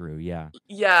 100% true, yeah.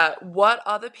 Yeah, what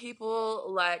other people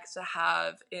like to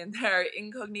have in their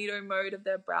incognito mode of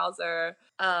their browser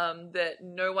that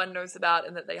no one knows about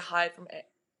and that they hide from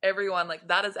everyone, like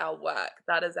that is our work.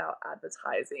 That is our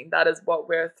advertising. That is what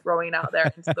we're throwing out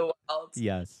there into the world.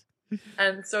 Yes.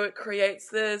 And so it creates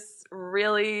this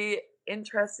really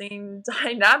interesting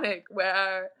dynamic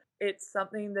where it's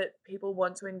something that people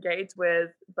want to engage with,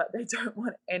 but they don't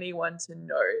want anyone to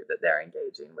know that they're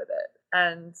engaging with it.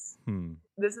 And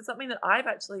this is something that I've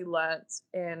actually learnt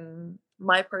in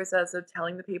my process of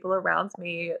telling the people around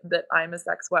me that I'm a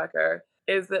sex worker,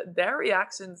 is that their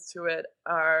reactions to it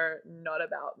are not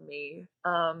about me.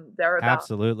 They're about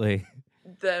absolutely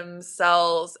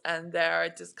themselves and their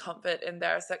discomfort in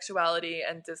their sexuality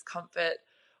and discomfort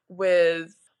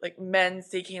with like men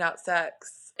seeking out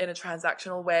sex in a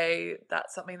transactional way.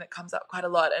 That's something that comes up quite a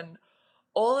lot. And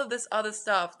all of this other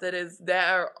stuff that is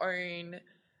their own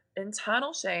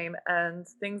internal shame and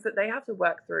things that they have to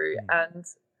work through. And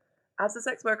as a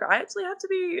sex worker, I actually have to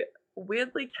be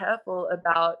weirdly careful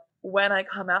about when I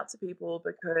come out to people,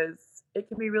 because it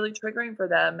can be really triggering for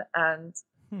them. And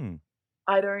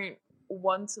I don't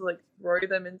want to like throw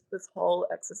them into this whole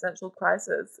existential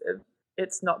crisis of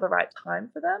it's not the right time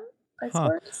for them, I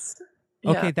suppose.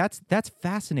 Okay, that's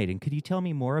fascinating. Could you tell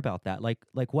me more about that? Like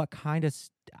what kind of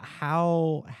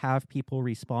how have people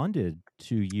responded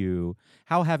to you?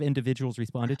 How have individuals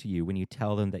responded to you when you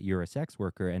tell them that you're a sex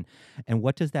worker, and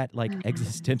what does that like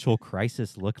existential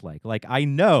crisis look like? Like I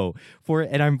know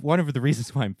and I'm one of the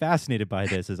reasons why I'm fascinated by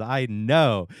this is I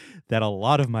know that a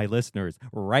lot of my listeners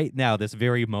right now this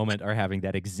very moment are having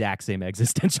that exact same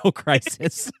existential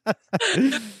crisis.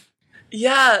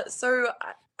 Yeah, so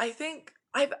I think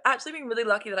I've actually been really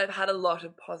lucky that I've had a lot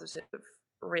of positive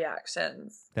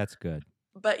reactions. That's good.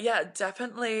 But yeah,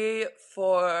 definitely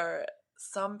for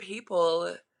some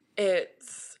people,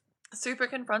 it's super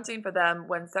confronting for them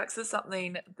when sex is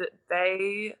something that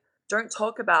they don't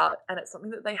talk about and it's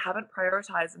something that they haven't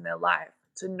prioritized in their life,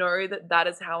 to know that that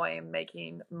is how I am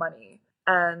making money.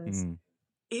 And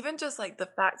even just like the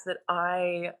fact that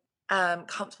I am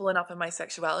comfortable enough in my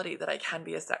sexuality that I can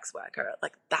be a sex worker,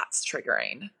 like that's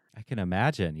triggering. I can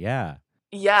imagine, yeah.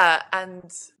 Yeah, and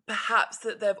perhaps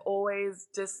that they've always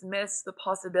dismissed the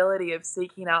possibility of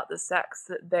seeking out the sex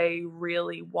that they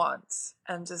really want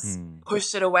and just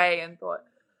pushed it away and thought,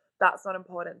 that's not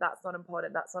important, that's not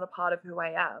important, that's not a part of who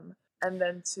I am. And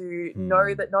then to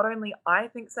know that not only I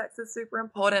think sex is super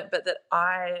important, but that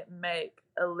I make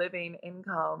a living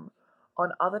income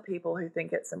on other people who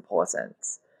think it's important.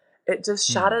 It just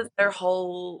shatters their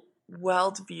whole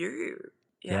worldview.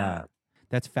 Yeah.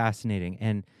 That's fascinating.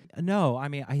 And no, I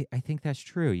mean, I think that's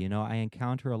true. You know, I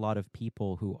encounter a lot of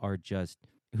people who are just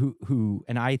who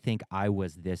and I think I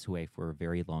was this way for a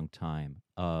very long time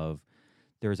of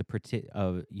there's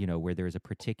a you know, where there's a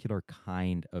particular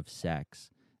kind of sex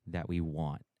that we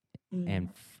want. And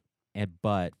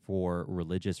but for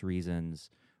religious reasons,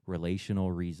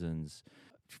 relational reasons,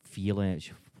 feeling,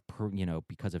 you know,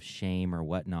 because of shame or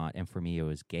whatnot. And for me, it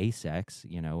was gay sex.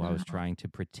 You know, I was trying to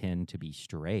pretend to be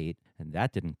straight, and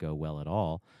that didn't go well at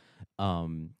all.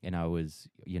 And I was,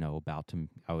 you know,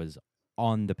 I was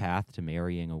on the path to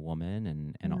marrying a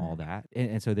woman and all that.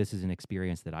 And so this is an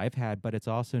experience that I've had, but it's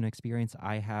also an experience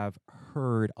I have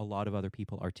heard a lot of other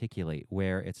people articulate,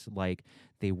 where it's like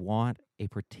they want a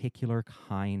particular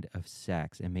kind of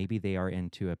sex, and maybe they are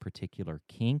into a particular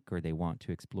kink, or they want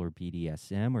to explore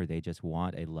BDSM, or they just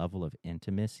want a level of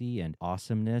intimacy and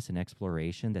awesomeness and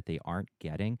exploration that they aren't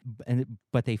getting,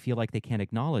 but they feel like they can't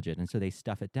acknowledge it, and so they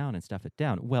stuff it down.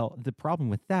 Well, the problem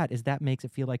with that is that makes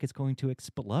it feel like it's going to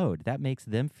explode. That makes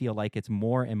them feel like it's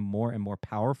more and more and more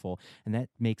powerful, and that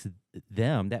makes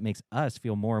us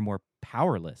feel more and more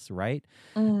powerless, right?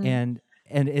 And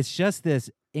it's just this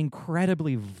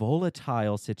incredibly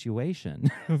volatile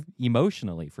situation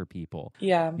emotionally for people.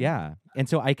 Yeah. And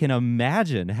so I can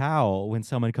imagine how when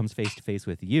someone comes face to face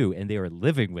with you and they are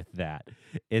living with that,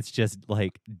 it's just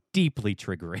like deeply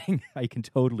triggering. I can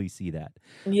totally see that.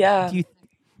 Yeah.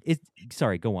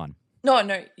 Sorry, go on. No,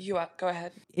 go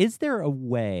ahead. Is there a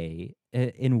way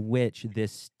in which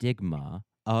this stigma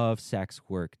of sex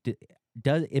work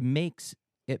it makes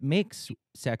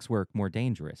sex work more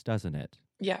dangerous, doesn't it?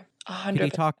 Yeah,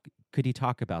 100%. Could you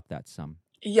talk about that some?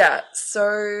 Yeah,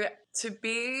 so to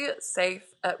be safe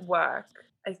at work,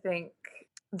 I think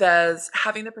there's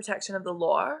having the protection of the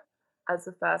law as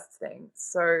the first thing.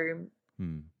 So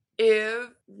if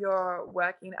you're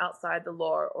working outside the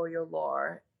law or your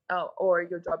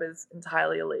job is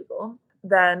entirely illegal,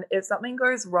 then if something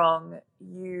goes wrong,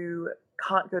 you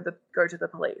can't go to the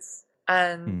police.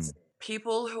 And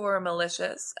people who are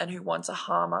malicious and who want to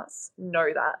harm us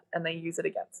know that, and they use it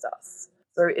against us.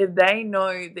 So if they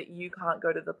know that you can't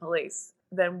go to the police,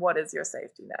 then what is your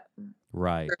safety net?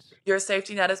 Right. Your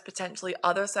safety net is potentially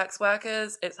other sex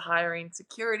workers. It's hiring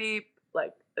security,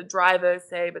 like a driver,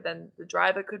 say, but then the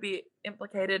driver could be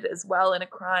implicated as well in a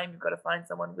crime. You've got to find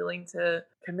someone willing to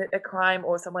commit a crime,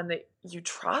 or someone that you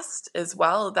trust as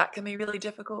well. That can be really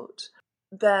difficult.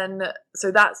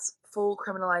 So that's full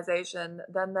criminalization.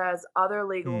 Then there's other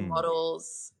legal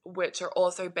models which are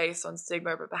also based on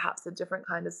stigma, but perhaps a different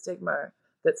kind of stigma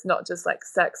that's not just like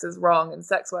sex is wrong and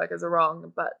sex workers are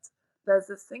wrong. But there's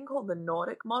this thing called the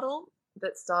Nordic model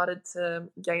that started to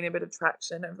gain a bit of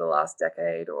traction over the last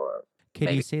decade. Or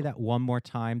can you say that one more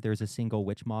time? There's a single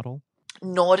which model?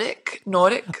 Nordic.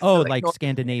 Oh, like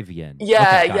Scandinavian.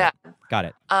 Yeah, okay, got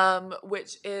it.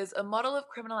 Which is a model of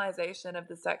criminalization of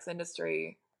the sex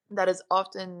industry that is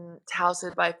often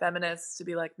touted by feminists to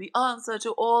be like the answer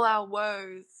to all our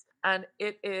woes. And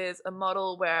it is a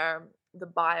model where the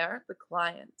buyer, the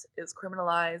client, is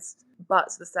criminalized, but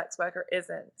the sex worker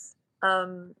isn't.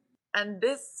 And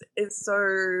this is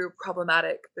so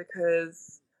problematic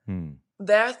because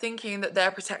they're thinking that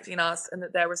they're protecting us and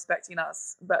that they're respecting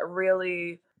us, but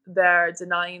really they're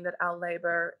denying that our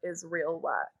labor is real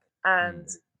work, and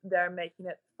they're making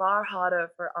it far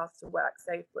harder for us to work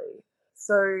safely.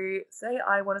 So say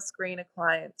I want to screen a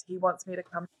client, he wants me to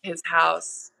come to his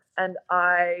house, and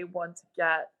I want to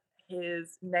get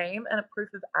his name and a proof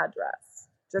of address,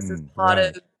 just as part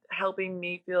of helping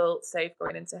me feel safe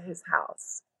going into his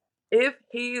house. If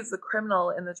he is the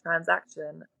criminal in the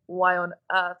transaction, why on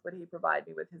earth would he provide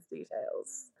me with his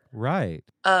details? Right.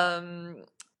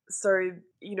 So,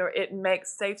 it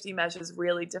makes safety measures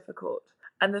really difficult.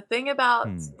 And the thing about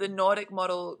the Nordic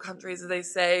model countries is they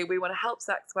say we want to help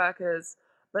sex workers,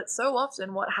 but so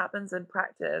often what happens in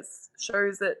practice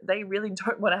shows that they really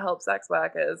don't want to help sex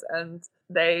workers and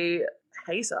they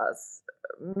hate us.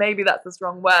 Maybe that's the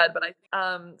strong word, but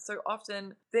so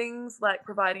often things like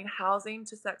providing housing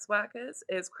to sex workers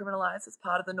is criminalized as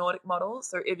part of the Nordic model.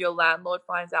 So if your landlord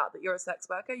finds out that you're a sex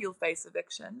worker, you'll face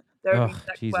eviction. There have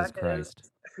been sex workers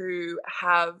who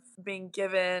have been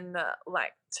given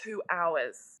 2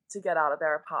 hours to get out of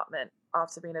their apartment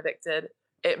after being evicted.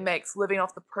 It makes living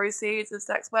off the proceeds of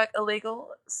sex work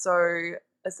illegal. So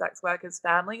a sex worker's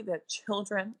family, their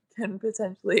children, can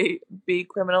potentially be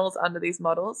criminals under these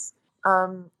models.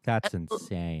 That's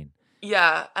insane.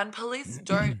 Yeah, and police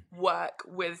don't work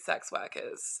with sex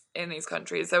workers in these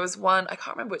countries. There was one, I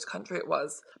can't remember which country it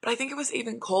was, but I think it was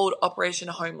even called Operation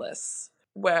Homeless,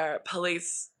 where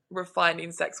police were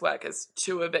finding sex workers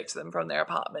to evict them from their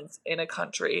apartments in a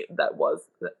country that was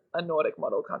a Nordic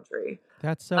model country.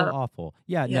 That's so awful.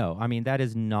 Yeah, no, I mean, that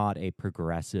is not a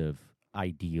progressive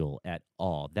ideal at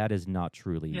all. That is not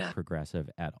truly progressive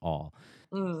at all.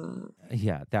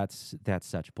 Yeah, that's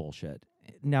such bullshit.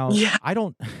 Now, I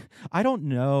don't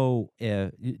know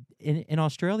if in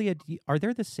Australia are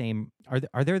there the same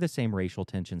racial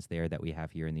tensions there that we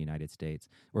have here in the United States,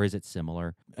 or is it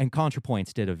similar? And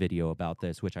ContraPoints did a video about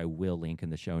this, which I will link in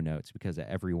the show notes because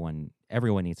everyone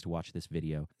needs to watch this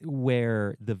video,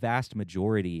 where the vast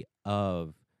majority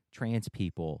of trans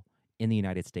people in the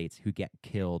United States who get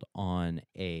killed on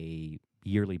a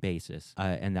yearly basis,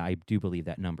 and I do believe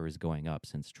that number is going up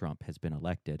since Trump has been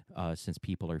elected, since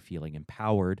people are feeling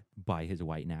empowered by his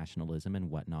white nationalism and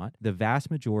whatnot. The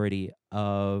vast majority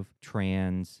of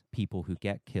trans people who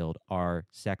get killed are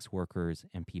sex workers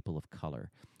and people of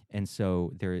color. And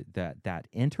so there that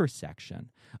intersection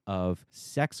of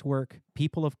sex work,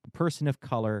 person of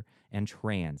color, and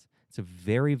trans, it's a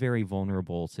very, very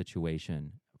vulnerable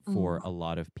situation for a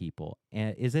lot of people.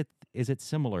 And is it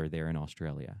similar there in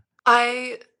Australia?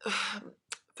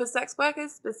 For sex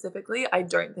workers specifically, I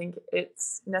don't think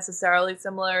it's necessarily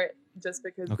similar, just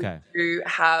because we do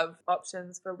have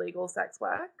options for legal sex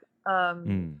work.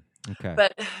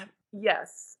 But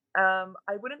yes,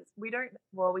 we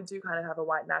do kind of have a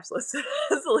white nationalist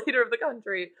as the leader of the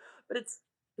country, but it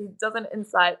doesn't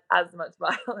incite as much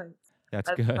violence. That's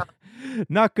good.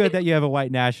 Not good that you have a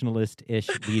white nationalist-ish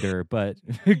leader, but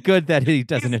good that he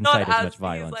doesn't incite as much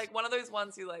violence. He's one of those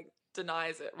ones who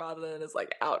denies it rather than is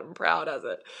out and proud as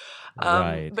it.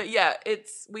 Right. But yeah,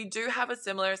 we do have a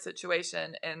similar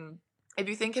situation in, if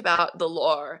you think about the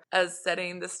law as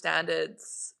setting the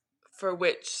standards for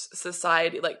which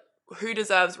society, who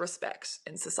deserves respect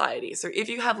in society. So if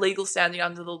you have legal standing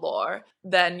under the law,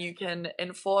 then you can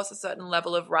enforce a certain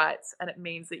level of rights, and it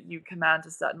means that you command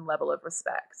a certain level of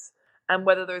respect. And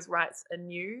whether those rights are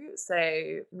new,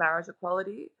 say marriage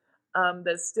equality,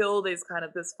 there's still this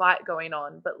fight going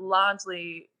on, but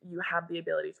largely you have the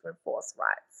ability to enforce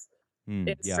rights.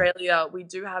 In Australia, we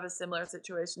do have a similar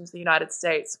situation to the United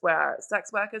States, where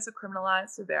sex workers are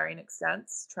criminalized to varying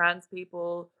extents. Trans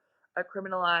people are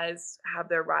criminalized, have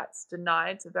their rights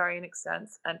denied to varying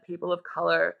extents, and people of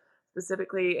color,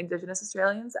 specifically Indigenous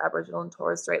Australians, Aboriginal and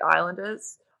Torres Strait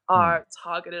Islanders, are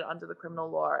targeted under the criminal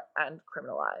law and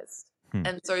criminalized.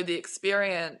 And so the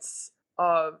experience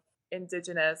of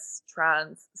Indigenous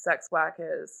trans sex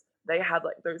workers, they have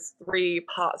those three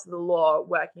parts of the law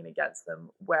working against them,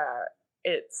 where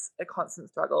it's a constant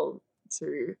struggle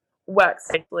to work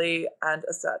safely and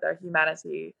assert their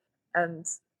humanity. And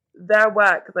their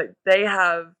work, they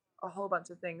have a whole bunch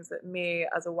of things that me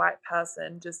as a white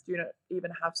person just do not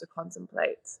even have to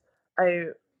contemplate. I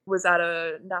was at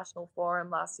a national forum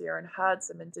last year and heard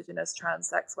some Indigenous trans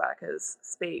sex workers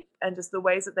speak, and just the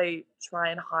ways that they try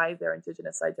and hide their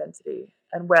Indigenous identity,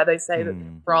 and where they say that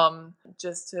they're from,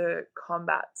 just to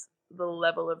combat the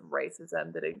level of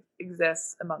racism that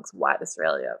exists amongst white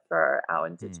Australia for our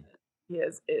Indigenous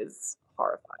peers is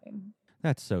horrifying.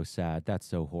 That's so sad. That's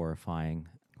so horrifying.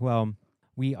 Well,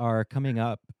 we are coming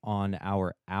up on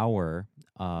our hour.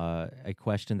 A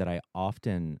question that I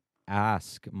often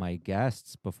ask my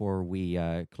guests before we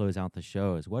close out the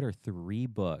show is, what are 3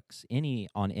 books,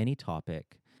 on any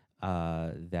topic,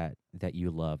 that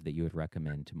you love, that you would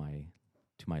recommend to my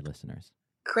listeners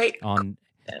Great. on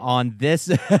this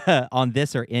on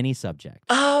this or any subject?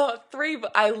 Oh, 3.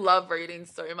 I love reading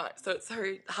so much, so it's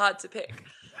so hard to pick.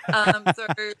 So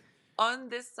on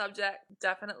this subject,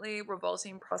 definitely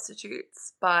Revolting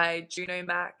Prostitutes by Juno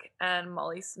Mack and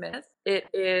Molly Smith. It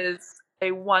is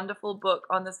a wonderful book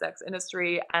on the sex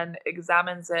industry and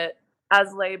examines it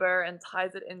as labor and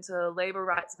ties it into labor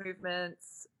rights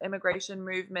movements, immigration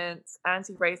movements,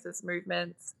 anti-racist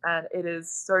movements, and it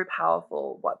is so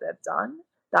powerful what they've done.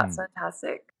 That's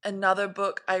fantastic. Another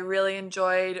book I really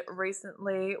enjoyed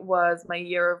recently was My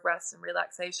Year of Rest and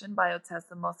Relaxation by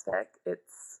Ottessa Moshfegh.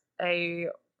 It's a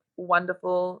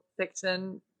wonderful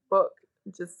fiction book,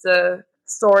 just a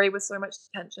story with so much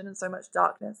tension and so much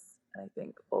darkness. And I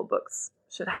think all books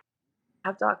should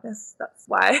have darkness. That's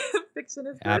why fiction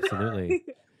is good. Absolutely.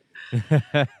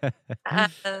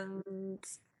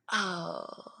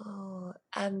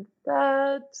 And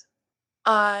third,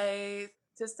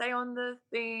 to stay on the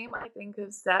theme, I think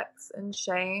of Sex and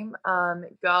Shame,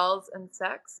 Girls and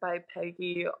Sex by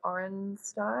Peggy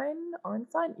Orenstein,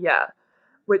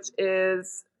 which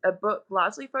is a book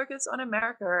largely focused on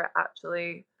America,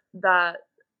 actually, that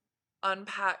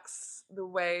unpacks the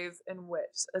ways in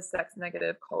which a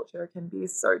sex-negative culture can be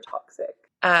so toxic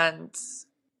and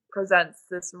presents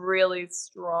this really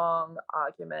strong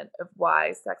argument of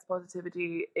why sex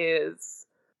positivity is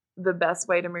the best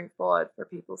way to move forward for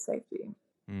people's safety.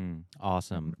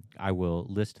 Awesome. I will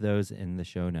list those in the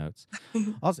show notes.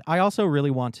 I also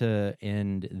really want to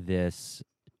end this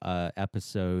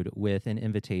episode with an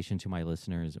invitation to my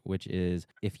listeners, which is,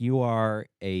 if you are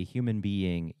a human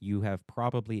being, you have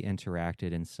probably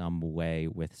interacted in some way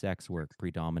with sex work,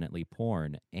 predominantly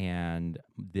porn, and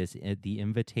the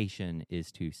invitation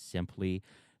is to simply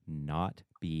not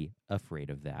be afraid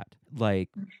of that. Like,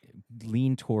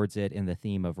 lean towards it in the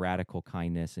theme of radical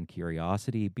kindness and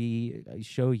curiosity.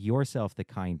 Show yourself the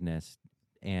kindness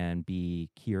and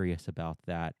be curious about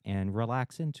that and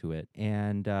relax into it,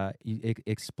 and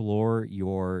explore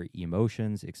your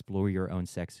emotions, explore your own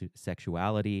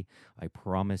sexuality. I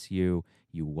promise you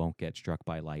won't get struck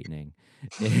by lightning.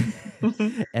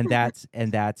 and that's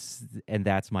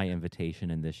my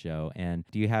invitation in this show. And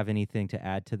do you have anything to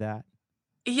add to that?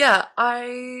 Yeah,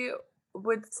 I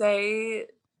would say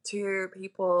to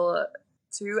people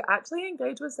to actually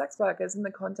engage with sex workers and the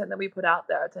content that we put out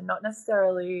there, to not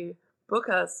necessarily book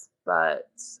us, but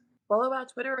follow our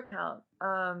Twitter account.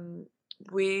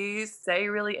 We say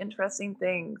really interesting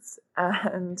things,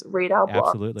 and read our blogs.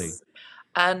 Absolutely.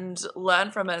 And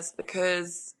learn from us,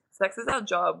 because sex is our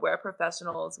job. We're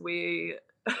professionals.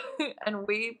 And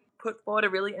we put forward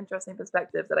a really interesting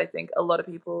perspective that I think a lot of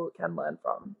people can learn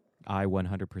from. I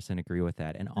 100% agree with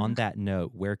that. And on that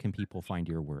note, where can people find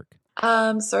your work?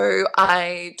 So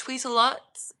I tweet a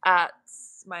lot.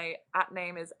 My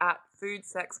 @name is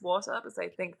 @FoodSexWater, because I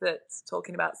think that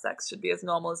talking about sex should be as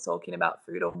normal as talking about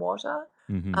food or water.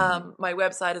 Mm-hmm. My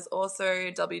website is also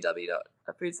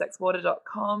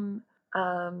www.foodsexwater.com.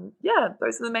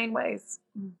 Those are the main ways.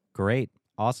 Great.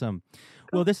 Awesome.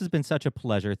 Cool. Well, this has been such a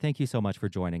pleasure. Thank you so much for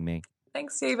joining me.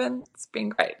 Thanks, Stephen. It's been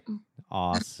great.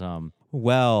 Awesome.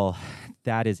 Well,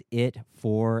 that is it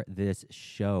for this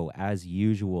show. As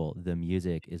usual, the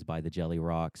music is by the Jelly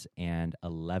Rocks and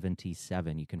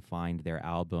 11T7. You can find their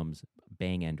albums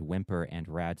Bang and Whimper and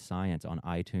Rad Science on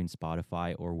iTunes,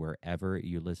 Spotify, or wherever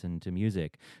you listen to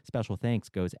music. Special thanks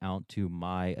goes out to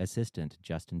my assistant,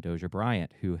 Justin Dozier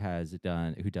Bryant, who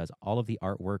does all of the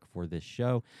artwork for this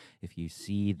show. If you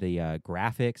see the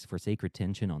graphics for Sacred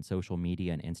Tension on social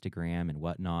media and Instagram and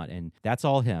whatnot, and that's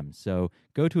all him. So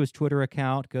go to his Twitter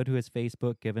account, go to his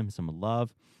Facebook, give him some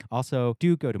love. Also,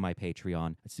 do go to my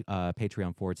Patreon,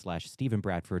 Patreon.com/Stephen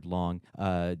Bradford Long.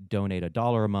 Donate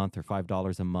 $1 a month or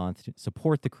 $5 a month.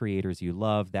 Support the creators you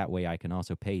love. That way I can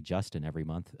also pay Justin every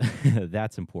month.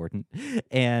 That's important.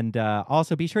 And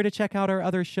also be sure to check out our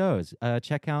other shows.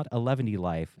 Check out 11D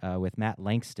Life with Matt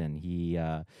Langston. He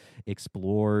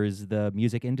explores the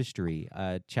music industry.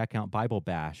 Check out Bible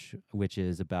Bash, which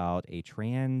is about a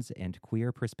trans and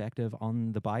queer perspective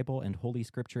on the Bible and Holy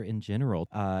Scripture in general.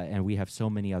 And we have so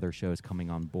many other shows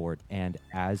coming on board. And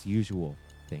as usual,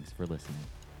 thanks for listening.